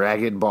 she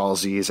Dragon Ball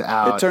Z's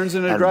out. It turns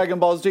into Dragon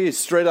Ball Z.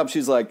 Straight up,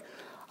 she's like,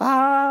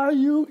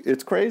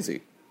 It's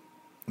crazy.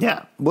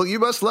 Yeah. Well, you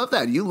must love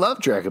that. You love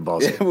Dragon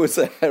Ball Z. It was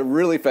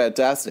really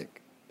fantastic.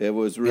 It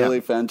was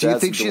really fantastic. Do you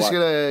think she's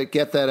going to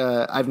get that?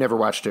 I've never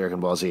watched Dragon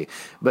Ball Z,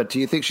 but do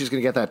you think she's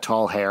going to get that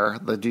tall hair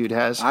the dude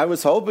has? I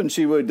was hoping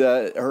she would.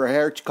 Her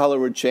hair color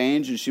would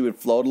change and she would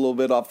float a little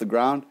bit off the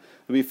ground.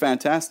 It'd be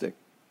fantastic.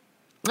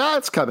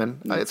 It's coming.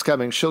 It's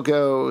coming. She'll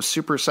go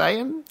Super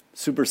Saiyan.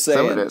 Super Saiyan. Is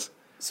that what it is?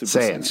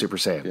 Super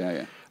Saiyan.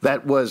 Yeah.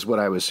 That was what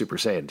I was Super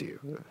Saiyan to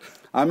you.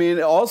 I mean,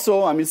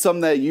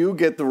 something that you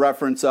get the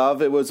reference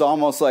of. It was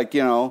almost like,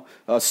 a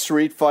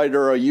Street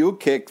Fighter or a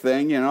U-kick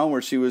thing,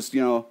 where she was,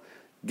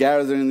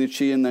 gathering the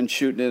chi and then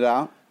shooting it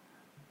out.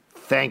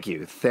 Thank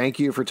you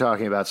for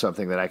talking about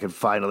something that I can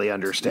finally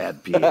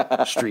understand, Pete.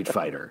 Street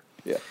Fighter.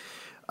 Yeah.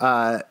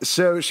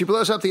 So she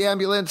blows up the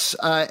ambulance,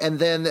 and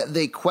then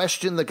they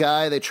question the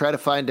guy. They try to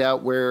find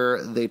out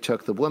where they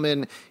took the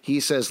woman. He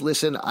says,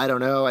 listen, I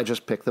don't know. I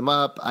just picked them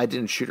up. I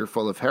didn't shoot her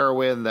full of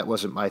heroin. That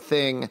wasn't my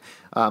thing.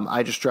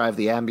 I just drive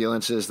the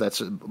ambulances.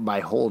 That's my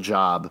whole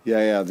job.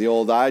 Yeah. The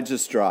old I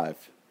just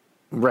drive.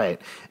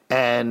 Right.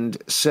 And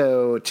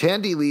so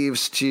Tandy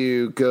leaves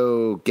to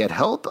go get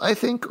help, I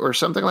think, or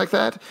something like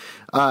that.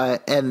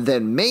 And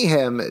then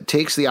Mayhem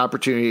takes the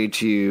opportunity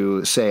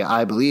to say,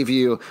 I believe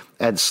you,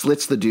 and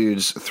slits the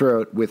dude's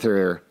throat with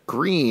her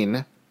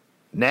green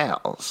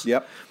nails.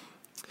 Yep.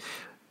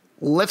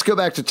 Let's go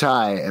back to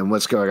Ty and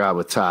what's going on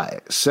with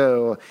Ty.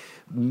 So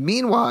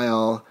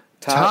meanwhile,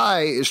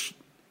 Ty is...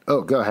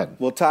 Oh, go ahead.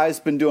 Well, Ty's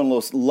been doing a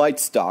little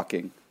light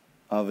stalking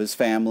of his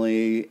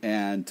family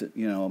and,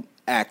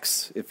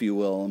 ex, if you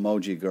will,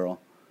 emoji girl.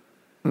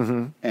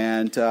 Mm-hmm.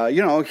 And,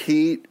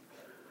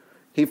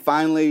 he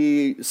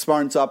finally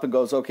smartens up and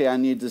goes, okay, I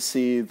need to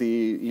see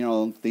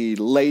the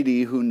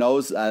lady who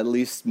knows at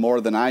least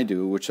more than I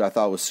do, which I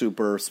thought was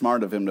super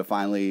smart of him to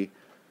finally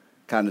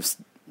kind of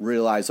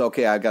realize,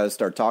 okay, I got to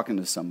start talking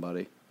to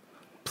somebody.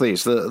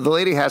 Please, the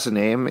lady has a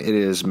name. It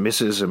is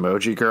Mrs.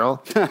 Emoji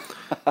Girl.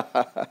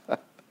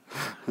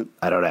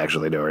 I don't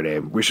actually know her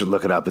name. We should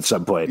look it up at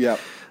some point. Yeah.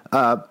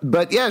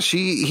 But yeah,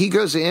 he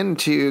goes in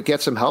to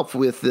get some help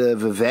with the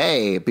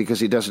Vevey because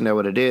he doesn't know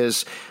what it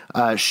is.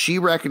 She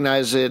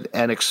recognizes it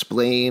and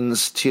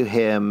explains to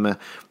him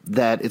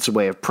that it's a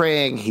way of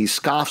praying. He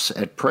scoffs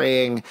at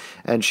praying,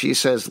 and she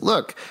says,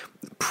 look,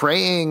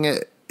 praying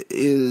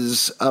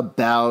is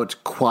about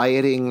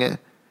quieting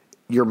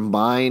your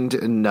mind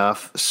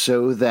enough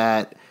so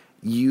that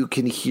you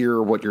can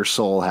hear what your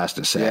soul has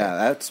to say. Yeah,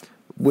 that's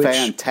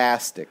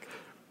fantastic.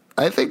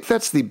 I think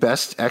that's the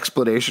best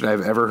explanation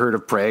I've ever heard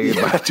of praying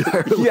in my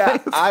entire life. Yeah,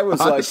 I was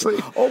honestly.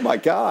 Like, oh my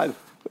God.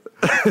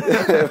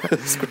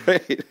 It's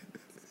great.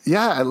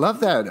 Yeah, I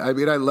love that. I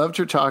mean, I loved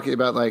her talking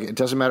about, like, it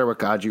doesn't matter what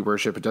God you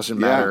worship. It doesn't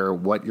matter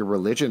what your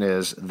religion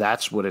is.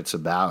 That's what it's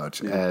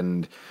about. Yeah.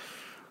 And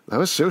that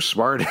was so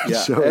smart. And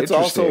so it's interesting.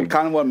 also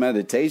kind of what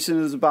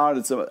meditation is about.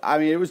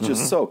 It was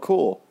just so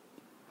cool.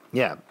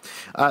 Yeah.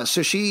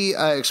 So she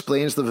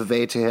explains the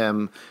Vevey to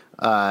him.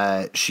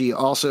 She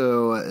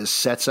also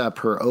sets up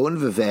her own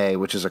Vevey,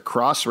 which is a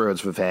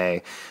crossroads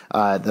Vevey,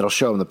 that'll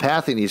show him the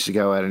path he needs to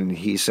go in. And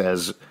he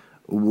says,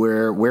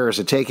 where is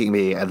it taking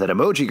me? And then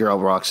Emoji Girl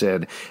walks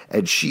in,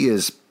 and she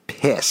is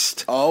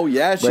pissed. Oh,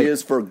 yeah, she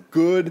is for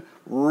good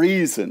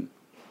reason.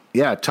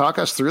 Yeah, talk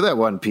us through that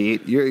one,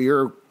 Pete.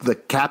 You're the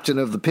captain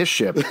of the piss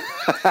ship.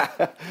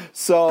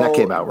 So that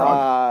came out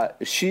wrong.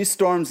 She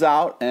storms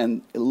out,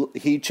 and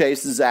he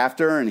chases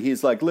after her, and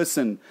he's like,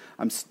 "Listen,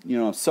 I'm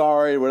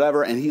sorry,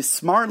 whatever." And he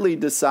smartly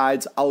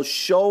decides, "I'll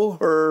show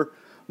her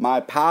my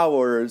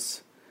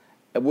powers,"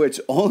 which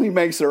only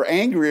makes her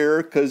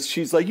angrier because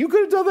she's like, "You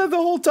could have done that the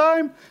whole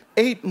time."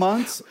 8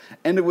 months,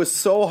 and it was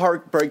so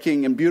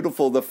heartbreaking and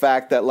beautiful. The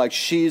fact that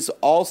she's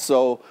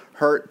also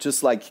hurt,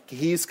 just like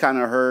he's kind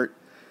of hurt.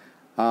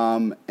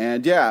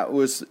 And yeah, it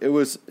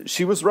was,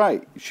 she was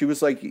right. She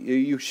was like,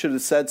 you should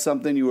have said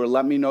something. You were,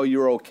 let me know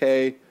you're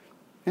okay.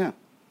 Yeah,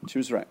 she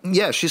was right.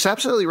 Yeah, she's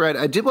absolutely right.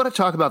 I did want to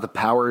talk about the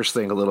powers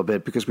thing a little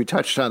bit because we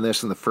touched on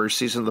this in the first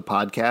season of the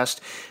podcast.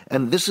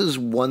 And this is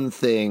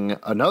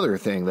another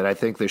thing that I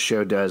think this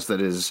show does that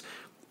is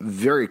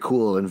very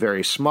cool and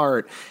very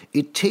smart.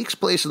 It takes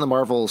place in the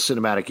Marvel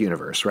Cinematic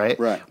Universe, right?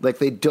 Right. Like,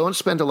 they don't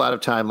spend a lot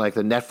of time like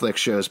the Netflix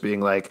shows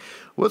being like,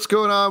 what's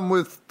going on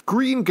with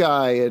Green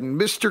Guy and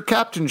Mr.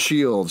 Captain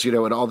Shields, and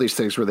all these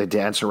things where they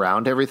dance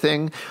around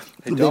everything.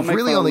 Hey, don't make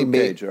really fun only of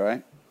Luke Cage, all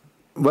right?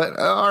 But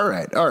all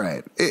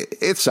right.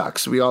 It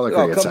sucks. We all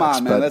agree it sucks. Oh, come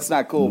on, man. That's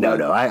not cool, man.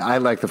 No. I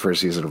like the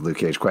first season of Luke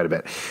Cage quite a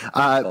bit.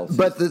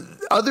 But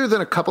other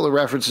than a couple of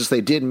references,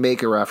 they did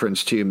make a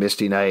reference to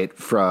Misty Knight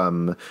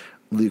from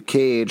Luke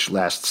Cage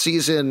last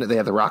season. They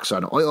have the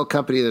Roxxon Oil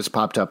Company that's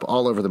popped up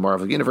all over the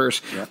Marvel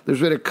Universe. Yeah.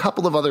 There's been a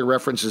couple of other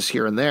references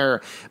here and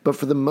there, but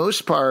for the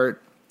most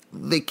part,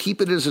 they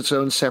keep it as its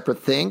own separate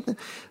thing.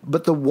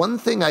 But the one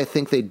thing I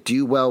think they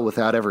do well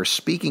without ever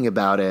speaking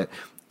about it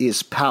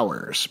is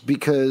powers,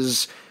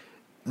 because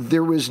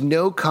there was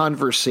no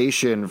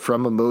conversation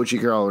from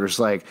Emoji Girl where it's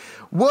like,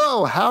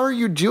 whoa, how are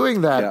you doing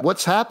that? Yeah.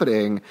 What's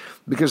happening?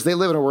 Because they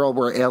live in a world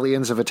where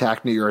aliens have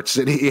attacked New York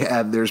City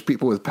and there's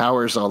people with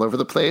powers all over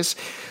the place.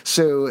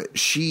 So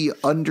she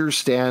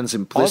understands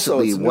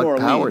implicitly what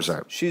powers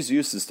are. She's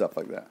used to stuff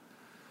like that.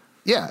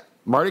 Yeah.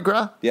 Mardi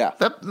Gras? Yeah.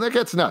 That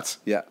gets nuts.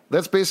 Yeah.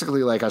 That's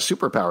basically like a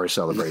superpower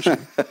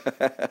celebration.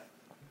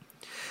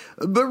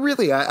 But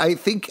really, I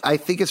think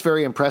it's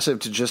very impressive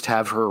to just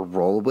have her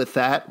roll with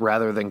that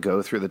rather than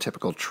go through the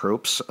typical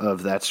tropes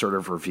of that sort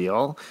of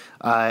reveal.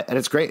 And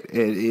it's great.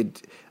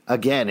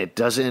 It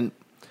doesn't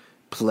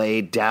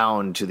play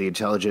down to the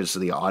intelligence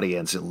of the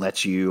audience. It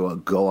lets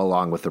you go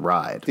along with the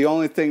ride. The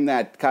only thing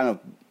that kind of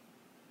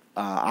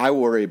I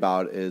worry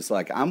about is,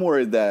 like, I'm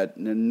worried that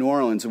in New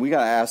Orleans, and we got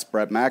to ask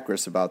Brett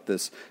Macris about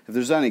this, if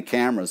there's any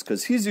cameras,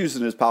 because he's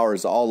using his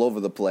powers all over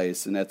the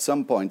place, and at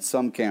some point,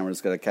 some camera's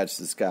got to catch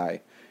this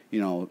guy,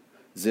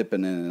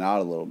 zipping in and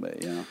out a little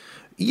bit,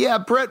 Yeah,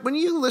 Brett, when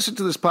you listen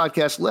to this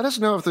podcast, let us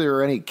know if there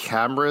are any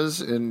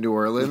cameras in New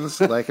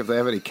Orleans, like if they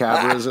have any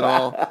cameras at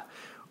all,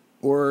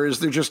 or is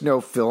there just no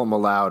film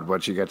allowed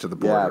once you get to the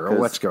border, or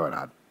what's going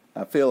on?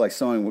 I feel like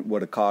someone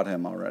would have caught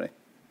him already.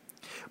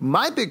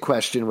 My big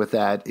question with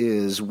that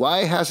is,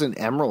 why hasn't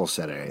Emerald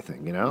said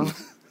anything,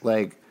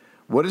 Like,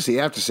 what does he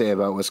have to say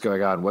about what's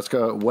going on?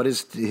 What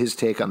is his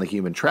take on the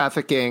human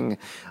trafficking?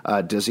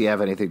 Does he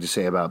have anything to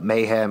say about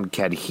Mayhem?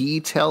 Can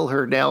he tell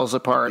her nails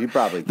apart? He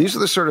probably can. These are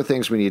the sort of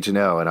things we need to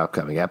know in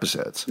upcoming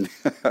episodes.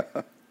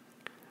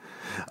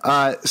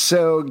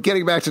 So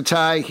getting back to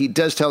Ty, he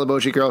does tell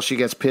Emoji Girl. She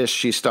gets pissed.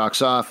 She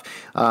stalks off.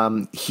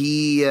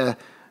 He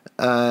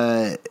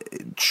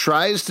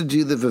tries to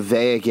do the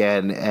Vevey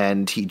again,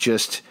 and he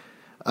just...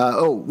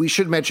 we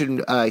should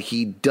mention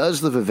he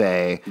does the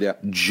Vevey,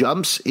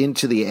 jumps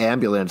into the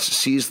ambulance,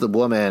 sees the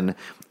woman,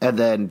 and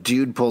then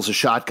dude pulls a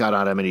shotgun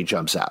on him and he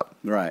jumps out.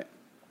 Right.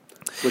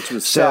 Which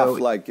was tough.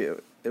 Like,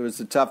 it was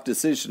a tough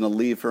decision to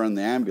leave her in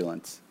the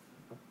ambulance.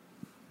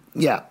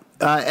 Yeah.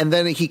 And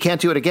then he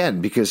can't do it again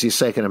because he's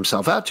psyching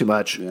himself out too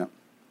much. Yeah.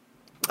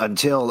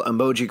 Until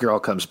Emoji Girl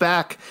comes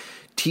back,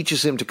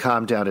 teaches him to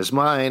calm down his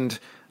mind,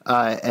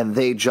 and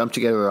they jump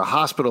together to a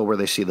hospital where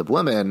they see the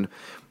woman.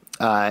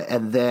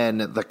 And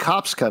then the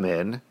cops come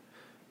in,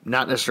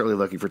 not necessarily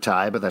looking for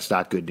Ty, but that's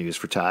not good news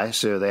for Ty.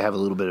 So they have a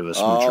little bit of a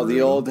smoocheroo. Oh,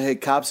 the old, hey,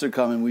 cops are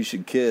coming, we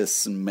should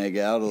kiss and make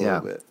out a little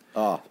bit.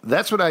 Oh,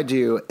 that's what I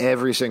do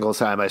every single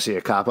time I see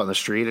a cop on the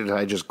street, and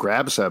I just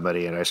grab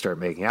somebody and I start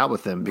making out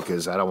with them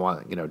because I don't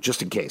want,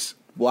 just in case.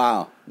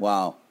 Wow.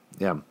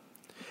 Yeah.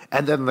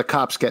 And then the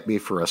cops get me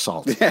for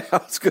assault. Yeah, I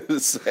was going to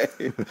say,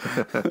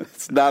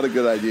 it's not a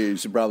good idea. You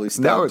should probably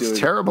stop doing it. No, it's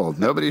terrible.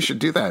 Nobody should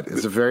do that.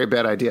 It's a very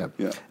bad idea.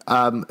 Yeah.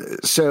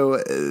 So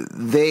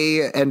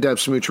they end up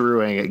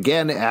smoocherooing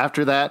again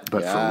after that,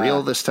 but for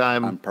real this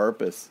time. On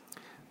purpose.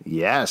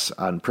 Yes,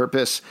 on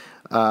purpose.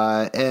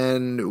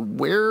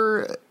 And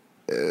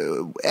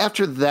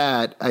after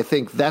that, I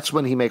think that's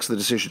when he makes the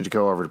decision to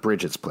go over to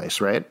Bridget's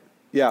place, right?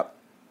 Yeah.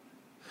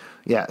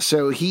 Yeah,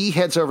 so he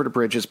heads over to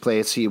Bridget's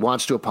place. He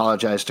wants to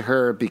apologize to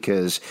her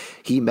because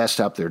he messed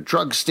up their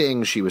drug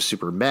sting. She was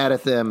super mad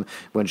at them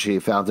when she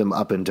found them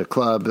up into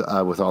club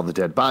with all the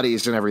dead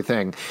bodies and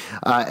everything.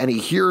 And he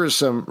hears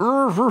some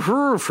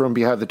from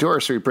behind the door,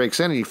 so he breaks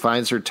in and he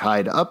finds her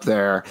tied up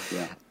there.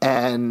 Yeah.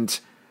 And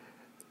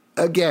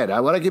again,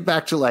 I want to get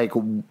back to like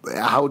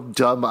how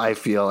dumb I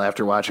feel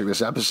after watching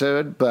this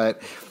episode,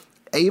 but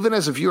even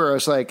as a viewer, I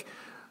was like,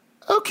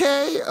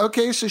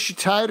 Okay, so she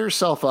tied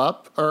herself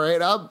up. All right,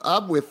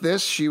 I'm with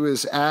this. She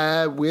was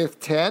with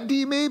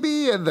Tandy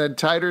maybe, and then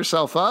tied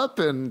herself up,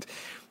 and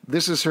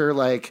this is her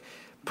like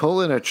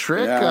pulling a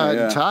trick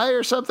on Ty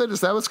or something. Is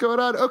that what's going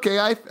on? Okay,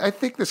 I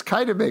think this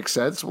kind of makes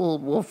sense.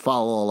 We'll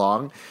follow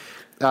along.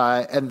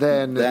 And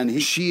then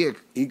he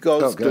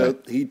goes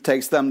he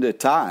takes them to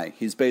Ty.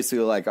 He's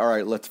basically like, all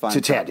right, let's find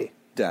to Tandy.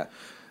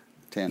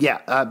 Tandy.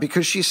 Yeah,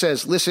 because she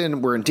says,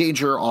 listen, we're in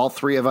danger. All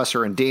three of us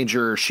are in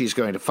danger. She's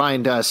going to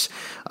find us.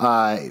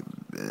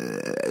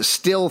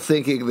 Still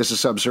thinking this is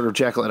some sort of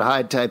Jekyll and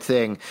Hyde type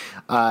thing.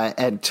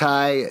 And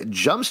Ty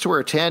jumps to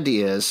where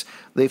Tandy is.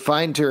 They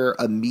find her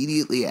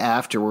immediately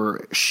after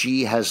where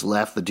she has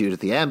left the dude at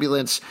the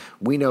ambulance.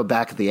 We know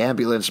back at the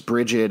ambulance,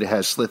 Bridget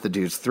has slit the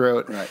dude's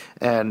throat. Right.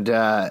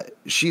 And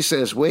she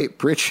says, wait,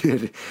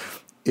 Bridget,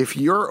 if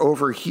you're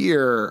over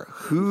here,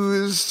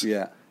 who's...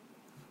 Yeah.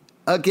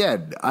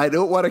 Again, I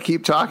don't want to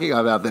keep talking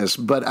about this,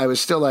 but I was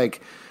still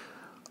like,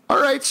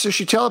 All right, so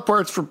she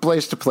teleports from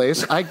place to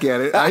place. I get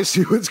it. I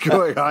see what's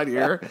going on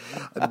here.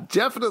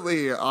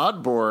 Definitely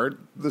on board.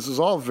 This is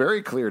all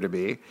very clear to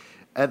me.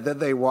 And then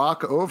they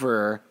walk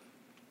over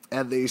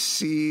and they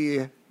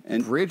see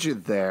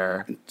Bridget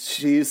there.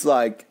 She's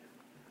like,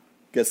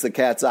 gets the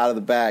cat's out of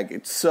the bag.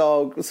 It's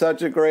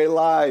such a great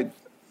line.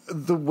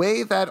 The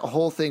way that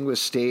whole thing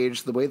was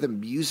staged, the way the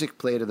music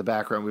played in the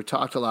background, we've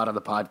talked a lot on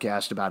the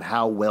podcast about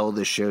how well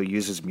this show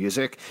uses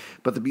music,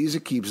 but the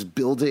music keeps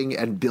building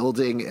and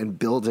building and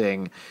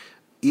building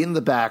in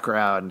the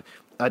background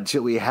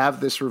until we have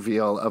this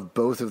reveal of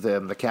both of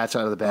them, the cat's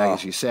out of the bag,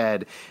 as you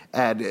said,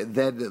 and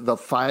then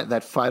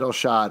that final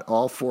shot,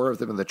 all four of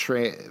them in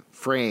the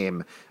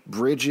frame,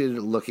 Bridget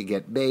looking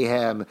at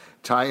Mayhem,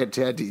 Ty and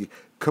Tandy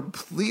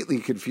completely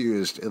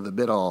confused in the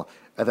middle,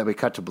 and then we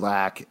cut to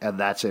black, and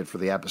that's it for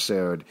the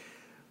episode.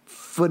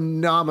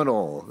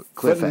 Phenomenal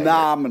cliffhanger.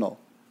 Phenomenal.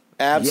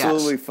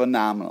 Absolutely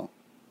phenomenal.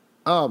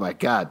 Oh, my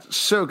God.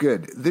 So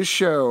good. This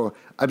show,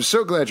 I'm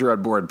so glad you're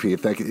on board,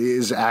 Pete. That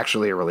is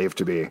actually a relief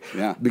to me.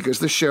 Yeah. Because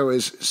this show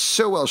is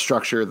so well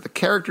structured. The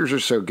characters are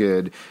so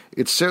good.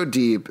 It's so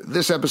deep.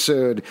 This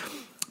episode,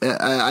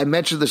 I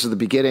mentioned this at the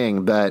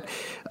beginning, but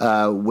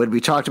when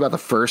we talked about the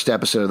first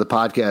episode of the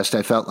podcast,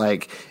 I felt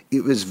like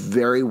it was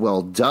very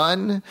well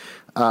done,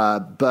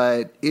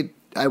 but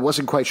I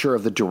wasn't quite sure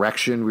of the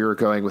direction we were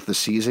going with the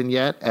season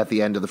yet at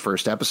the end of the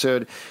first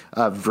episode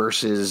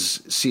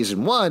versus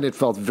season one. It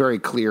felt very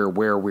clear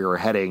where we were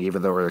heading,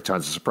 even though there were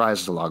tons of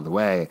surprises along the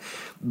way.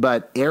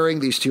 But airing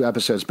these two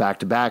episodes back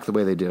to back the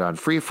way they did on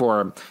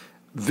Freeform,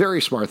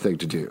 very smart thing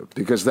to do,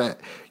 because that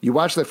you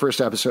watch that first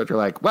episode, you're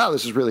like, wow,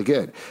 this is really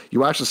good. You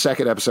watch the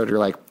second episode, you're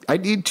like, I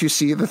need to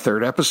see the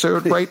third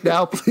episode right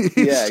now, please.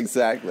 Yeah,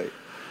 exactly.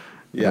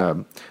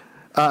 Yeah.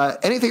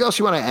 Anything else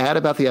you want to add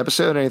about the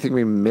episode? Anything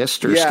we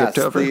missed or skipped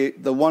over?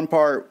 The one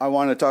part I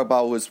wanted to talk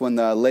about was when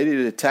the lady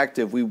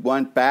detective, we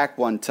went back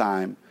one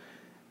time,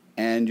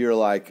 and you're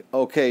like,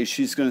 okay,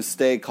 she's going to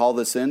stay, call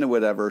this in or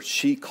whatever.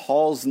 She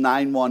calls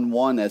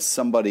 911 as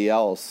somebody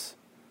else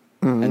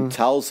and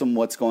tells them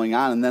what's going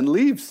on and then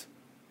leaves.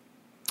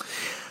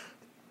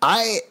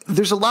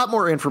 There's a lot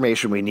more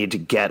information we need to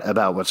get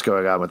about what's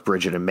going on with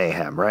Bridget and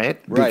Mayhem, right?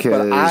 Right,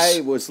 but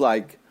I was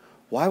like,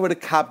 why would a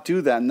cop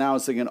do that? And now I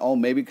was thinking, oh,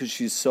 maybe because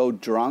she's so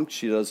drunk,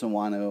 she doesn't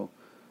want to.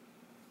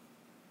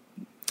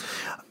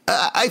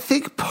 I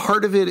think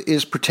part of it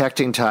is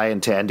protecting Ty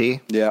and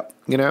Tandy. Yeah.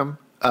 You know,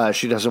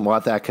 she doesn't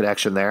want that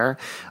connection there.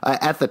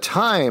 At the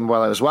time,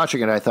 while I was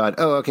watching it, I thought,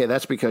 oh, okay,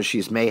 that's because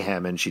she's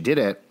Mayhem and she did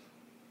it.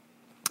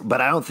 But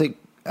I don't think,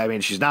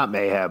 she's not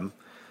Mayhem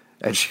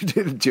and she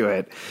didn't do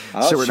it.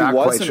 Oh, so we're not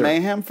quite sure. She wasn't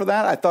Mayhem for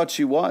that? I thought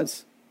she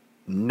was.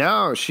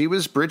 No, she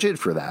was Bridget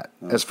for that,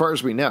 as far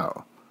as we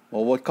know.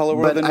 Well, what color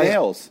were the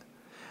nails?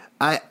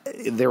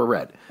 They were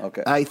red.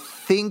 Okay. I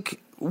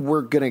think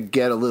we're going to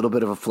get a little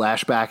bit of a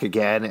flashback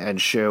again and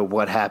show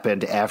what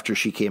happened after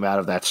she came out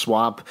of that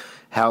swamp,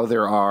 how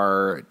there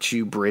are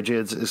two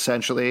Bridgets,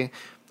 essentially,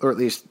 or at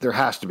least there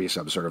has to be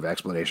some sort of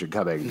explanation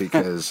coming,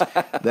 because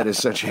that is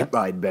such a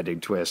mind-bending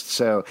twist.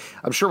 So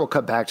I'm sure we'll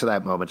come back to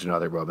that moment and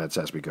other moments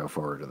as we go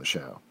forward in the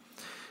show.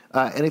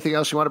 Anything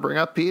else you want to bring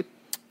up, Pete?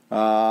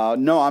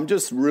 No, I'm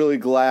just really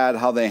glad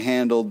how they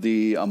handled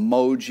the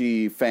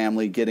emoji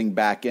family getting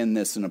back in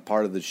this and a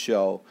part of the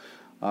show,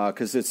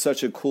 because it's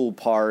such a cool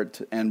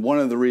part. And one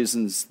of the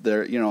reasons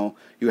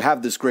you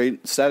have this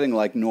great setting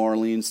like New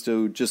Orleans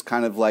to just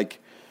kind of like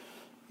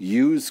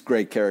use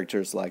great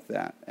characters like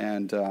that.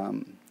 And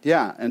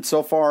and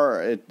so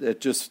far it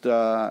just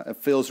it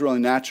feels really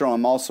natural.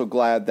 I'm also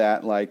glad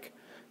that like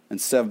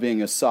instead of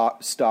being a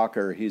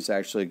stalker, he's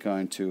actually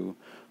going to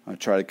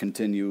try to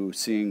continue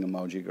seeing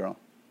Emoji Girl.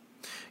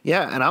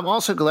 Yeah, and I'm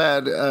also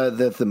glad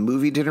that the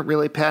movie didn't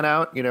really pan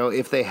out. You know,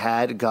 if they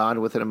had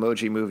gone with an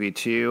Emoji movie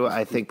too,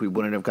 I think we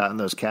wouldn't have gotten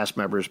those cast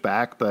members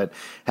back. But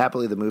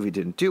happily, the movie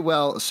didn't do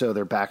well, so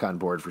they're back on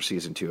board for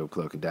season 2 of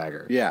Cloak and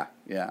Dagger. Yeah,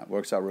 it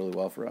works out really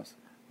well for us.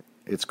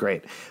 It's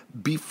great.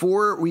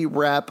 Before we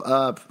wrap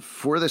up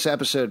for this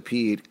episode,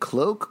 Pete,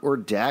 Cloak or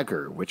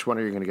Dagger? Which one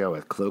are you going to go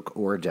with, Cloak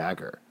or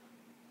Dagger?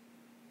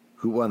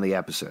 Who won the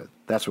episode?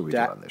 That's what we do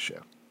on this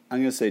show. I'm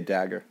going to say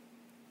Dagger.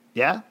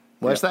 Yeah?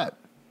 Why's that?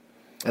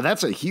 And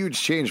that's a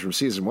huge change from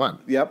season 1.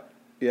 Yep.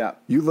 Yeah.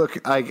 You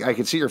look, I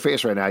can see your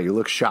face right now. You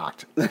look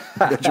shocked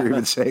that you're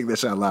even saying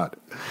this out loud.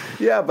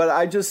 Yeah, but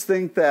I just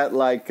think that,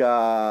 like,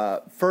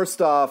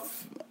 first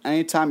off,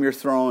 anytime you're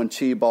throwing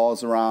chi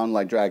balls around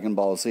like Dragon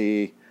Ball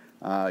Z,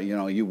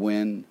 you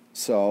win.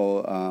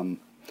 So,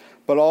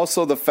 but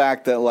also the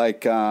fact that,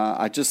 like,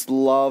 I just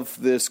love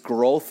this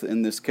growth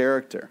in this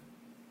character.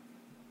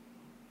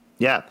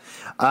 Yeah.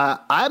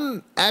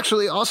 I'm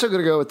actually also going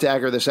to go with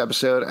Dagger this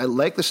episode. I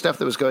like the stuff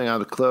that was going on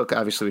with Cloak.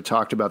 Obviously, we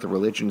talked about the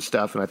religion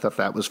stuff, and I thought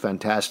that was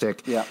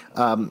fantastic. Yeah.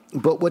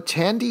 But what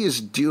Tandy is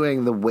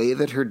doing, the way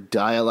that her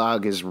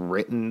dialogue is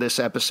written this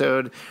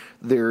episode,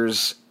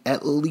 there's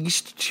at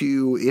least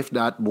 2, if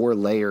not more,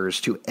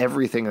 layers to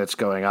everything that's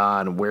going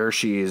on, where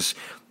she's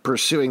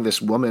pursuing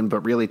this woman,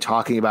 but really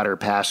talking about her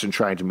past and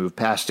trying to move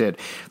past it.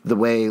 The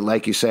way,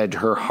 like you said,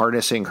 her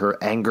harnessing her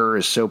anger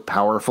is so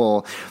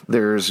powerful.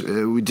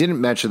 We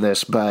didn't mention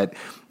this, but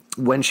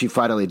when she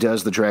finally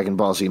does the Dragon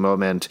Ball Z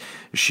moment,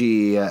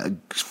 she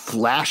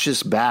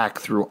flashes back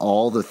through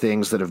all the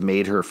things that have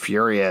made her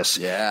furious.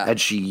 Yeah. And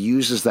she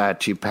uses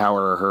that to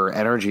power her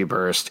energy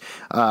burst.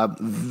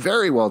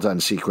 Very well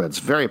done sequence.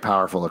 Very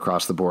powerful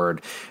across the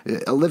board.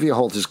 Olivia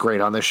Holt is great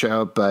on this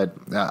show, but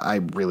I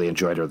really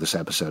enjoyed her this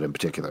episode in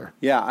particular.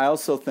 Yeah, I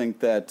also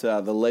think that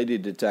the lady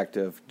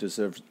detective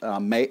deserves...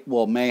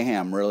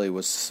 Mayhem really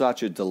was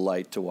such a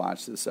delight to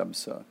watch this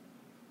episode.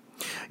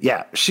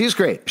 Yeah, she's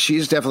great.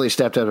 She's definitely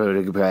stepped up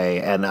to the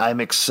plate, and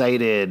I'm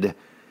excited.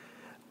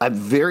 I'm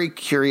very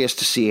curious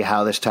to see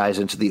how this ties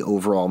into the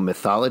overall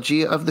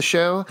mythology of the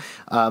show.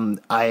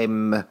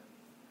 I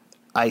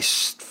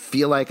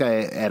feel like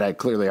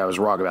I was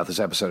wrong about this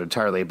episode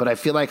entirely, but I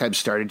feel like I'm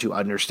starting to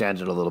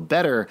understand it a little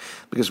better,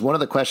 because one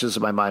of the questions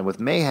in my mind with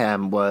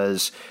Mayhem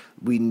was,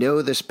 we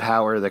know this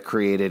power that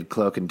created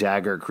Cloak and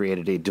Dagger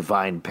created a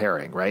divine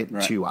pairing, right?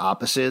 Two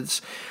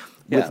opposites.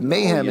 With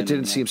Mayhem, it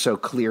didn't seem so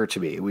clear to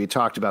me. We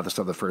talked about this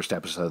on the first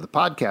episode of the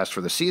podcast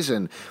for the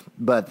season,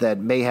 but that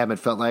Mayhem, it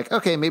felt like,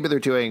 okay, maybe they're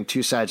doing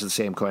two sides of the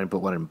same coin, but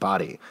one in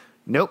body.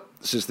 Nope,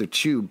 this is their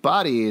two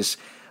bodies.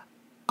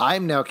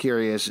 I'm now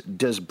curious,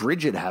 does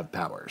Bridget have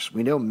powers?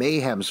 We know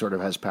Mayhem sort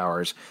of has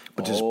powers,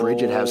 but does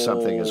Bridget have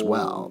something as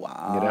well?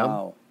 Wow. You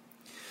know?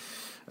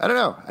 I don't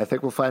know. I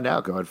think we'll find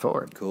out going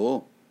forward.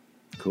 Cool.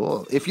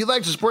 If you'd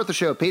like to support the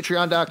show,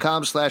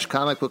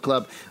 patreon.com/Comic Book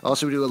Club.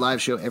 Also, we do a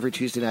live show every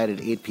Tuesday night at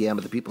 8 p.m.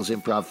 at the People's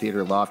Improv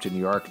Theater Loft in New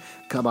York.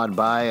 Come on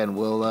by and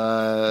we'll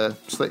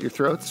slit your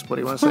throats. What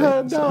do you want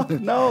to say?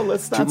 No,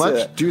 let's not Too much? say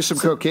that. Do some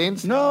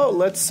cocaines? No,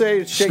 let's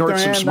say shake Snort their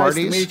some hand,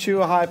 Smarties? nice to meet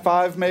you, a high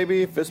five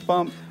maybe, fist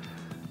bump.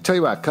 Tell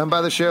you what, come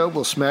by the show,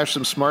 we'll smash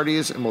some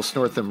Smarties, and we'll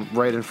snort them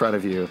right in front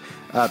of you.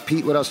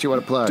 Pete, what else do you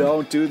want to plug?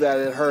 Don't do that,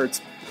 it hurts.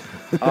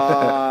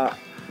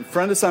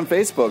 Friend us on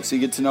Facebook so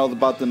you get to know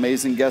about the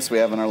amazing guests we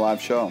have on our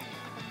live show.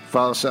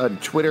 Follow us on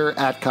Twitter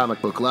at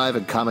Comic Book Live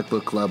and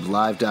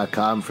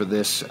comicbookclublive.com for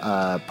this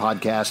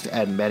podcast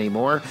and many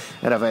more.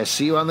 And if I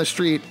see you on the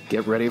street,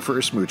 get ready for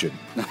a smooching.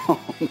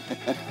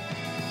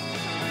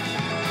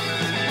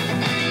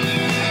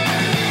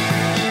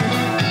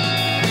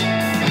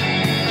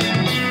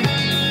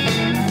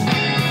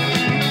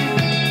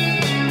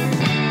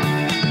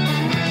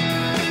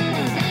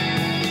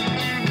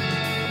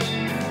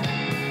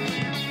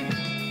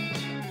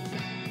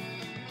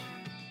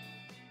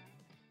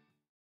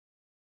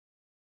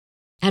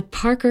 At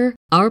Parker,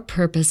 our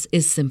purpose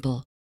is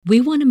simple.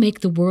 We want to make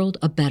the world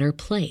a better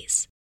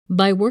place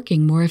by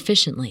working more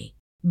efficiently,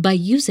 by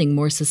using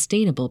more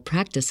sustainable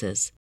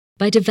practices,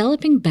 by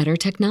developing better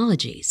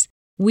technologies.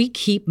 We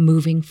keep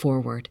moving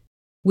forward.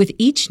 With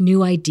each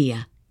new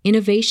idea,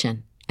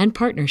 innovation, and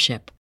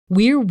partnership,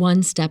 we're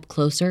one step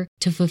closer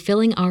to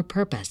fulfilling our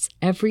purpose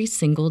every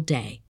single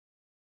day.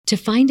 To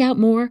find out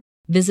more,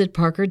 visit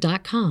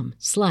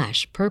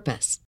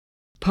parker.com/purpose.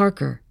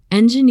 Parker,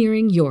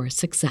 engineering your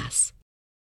success.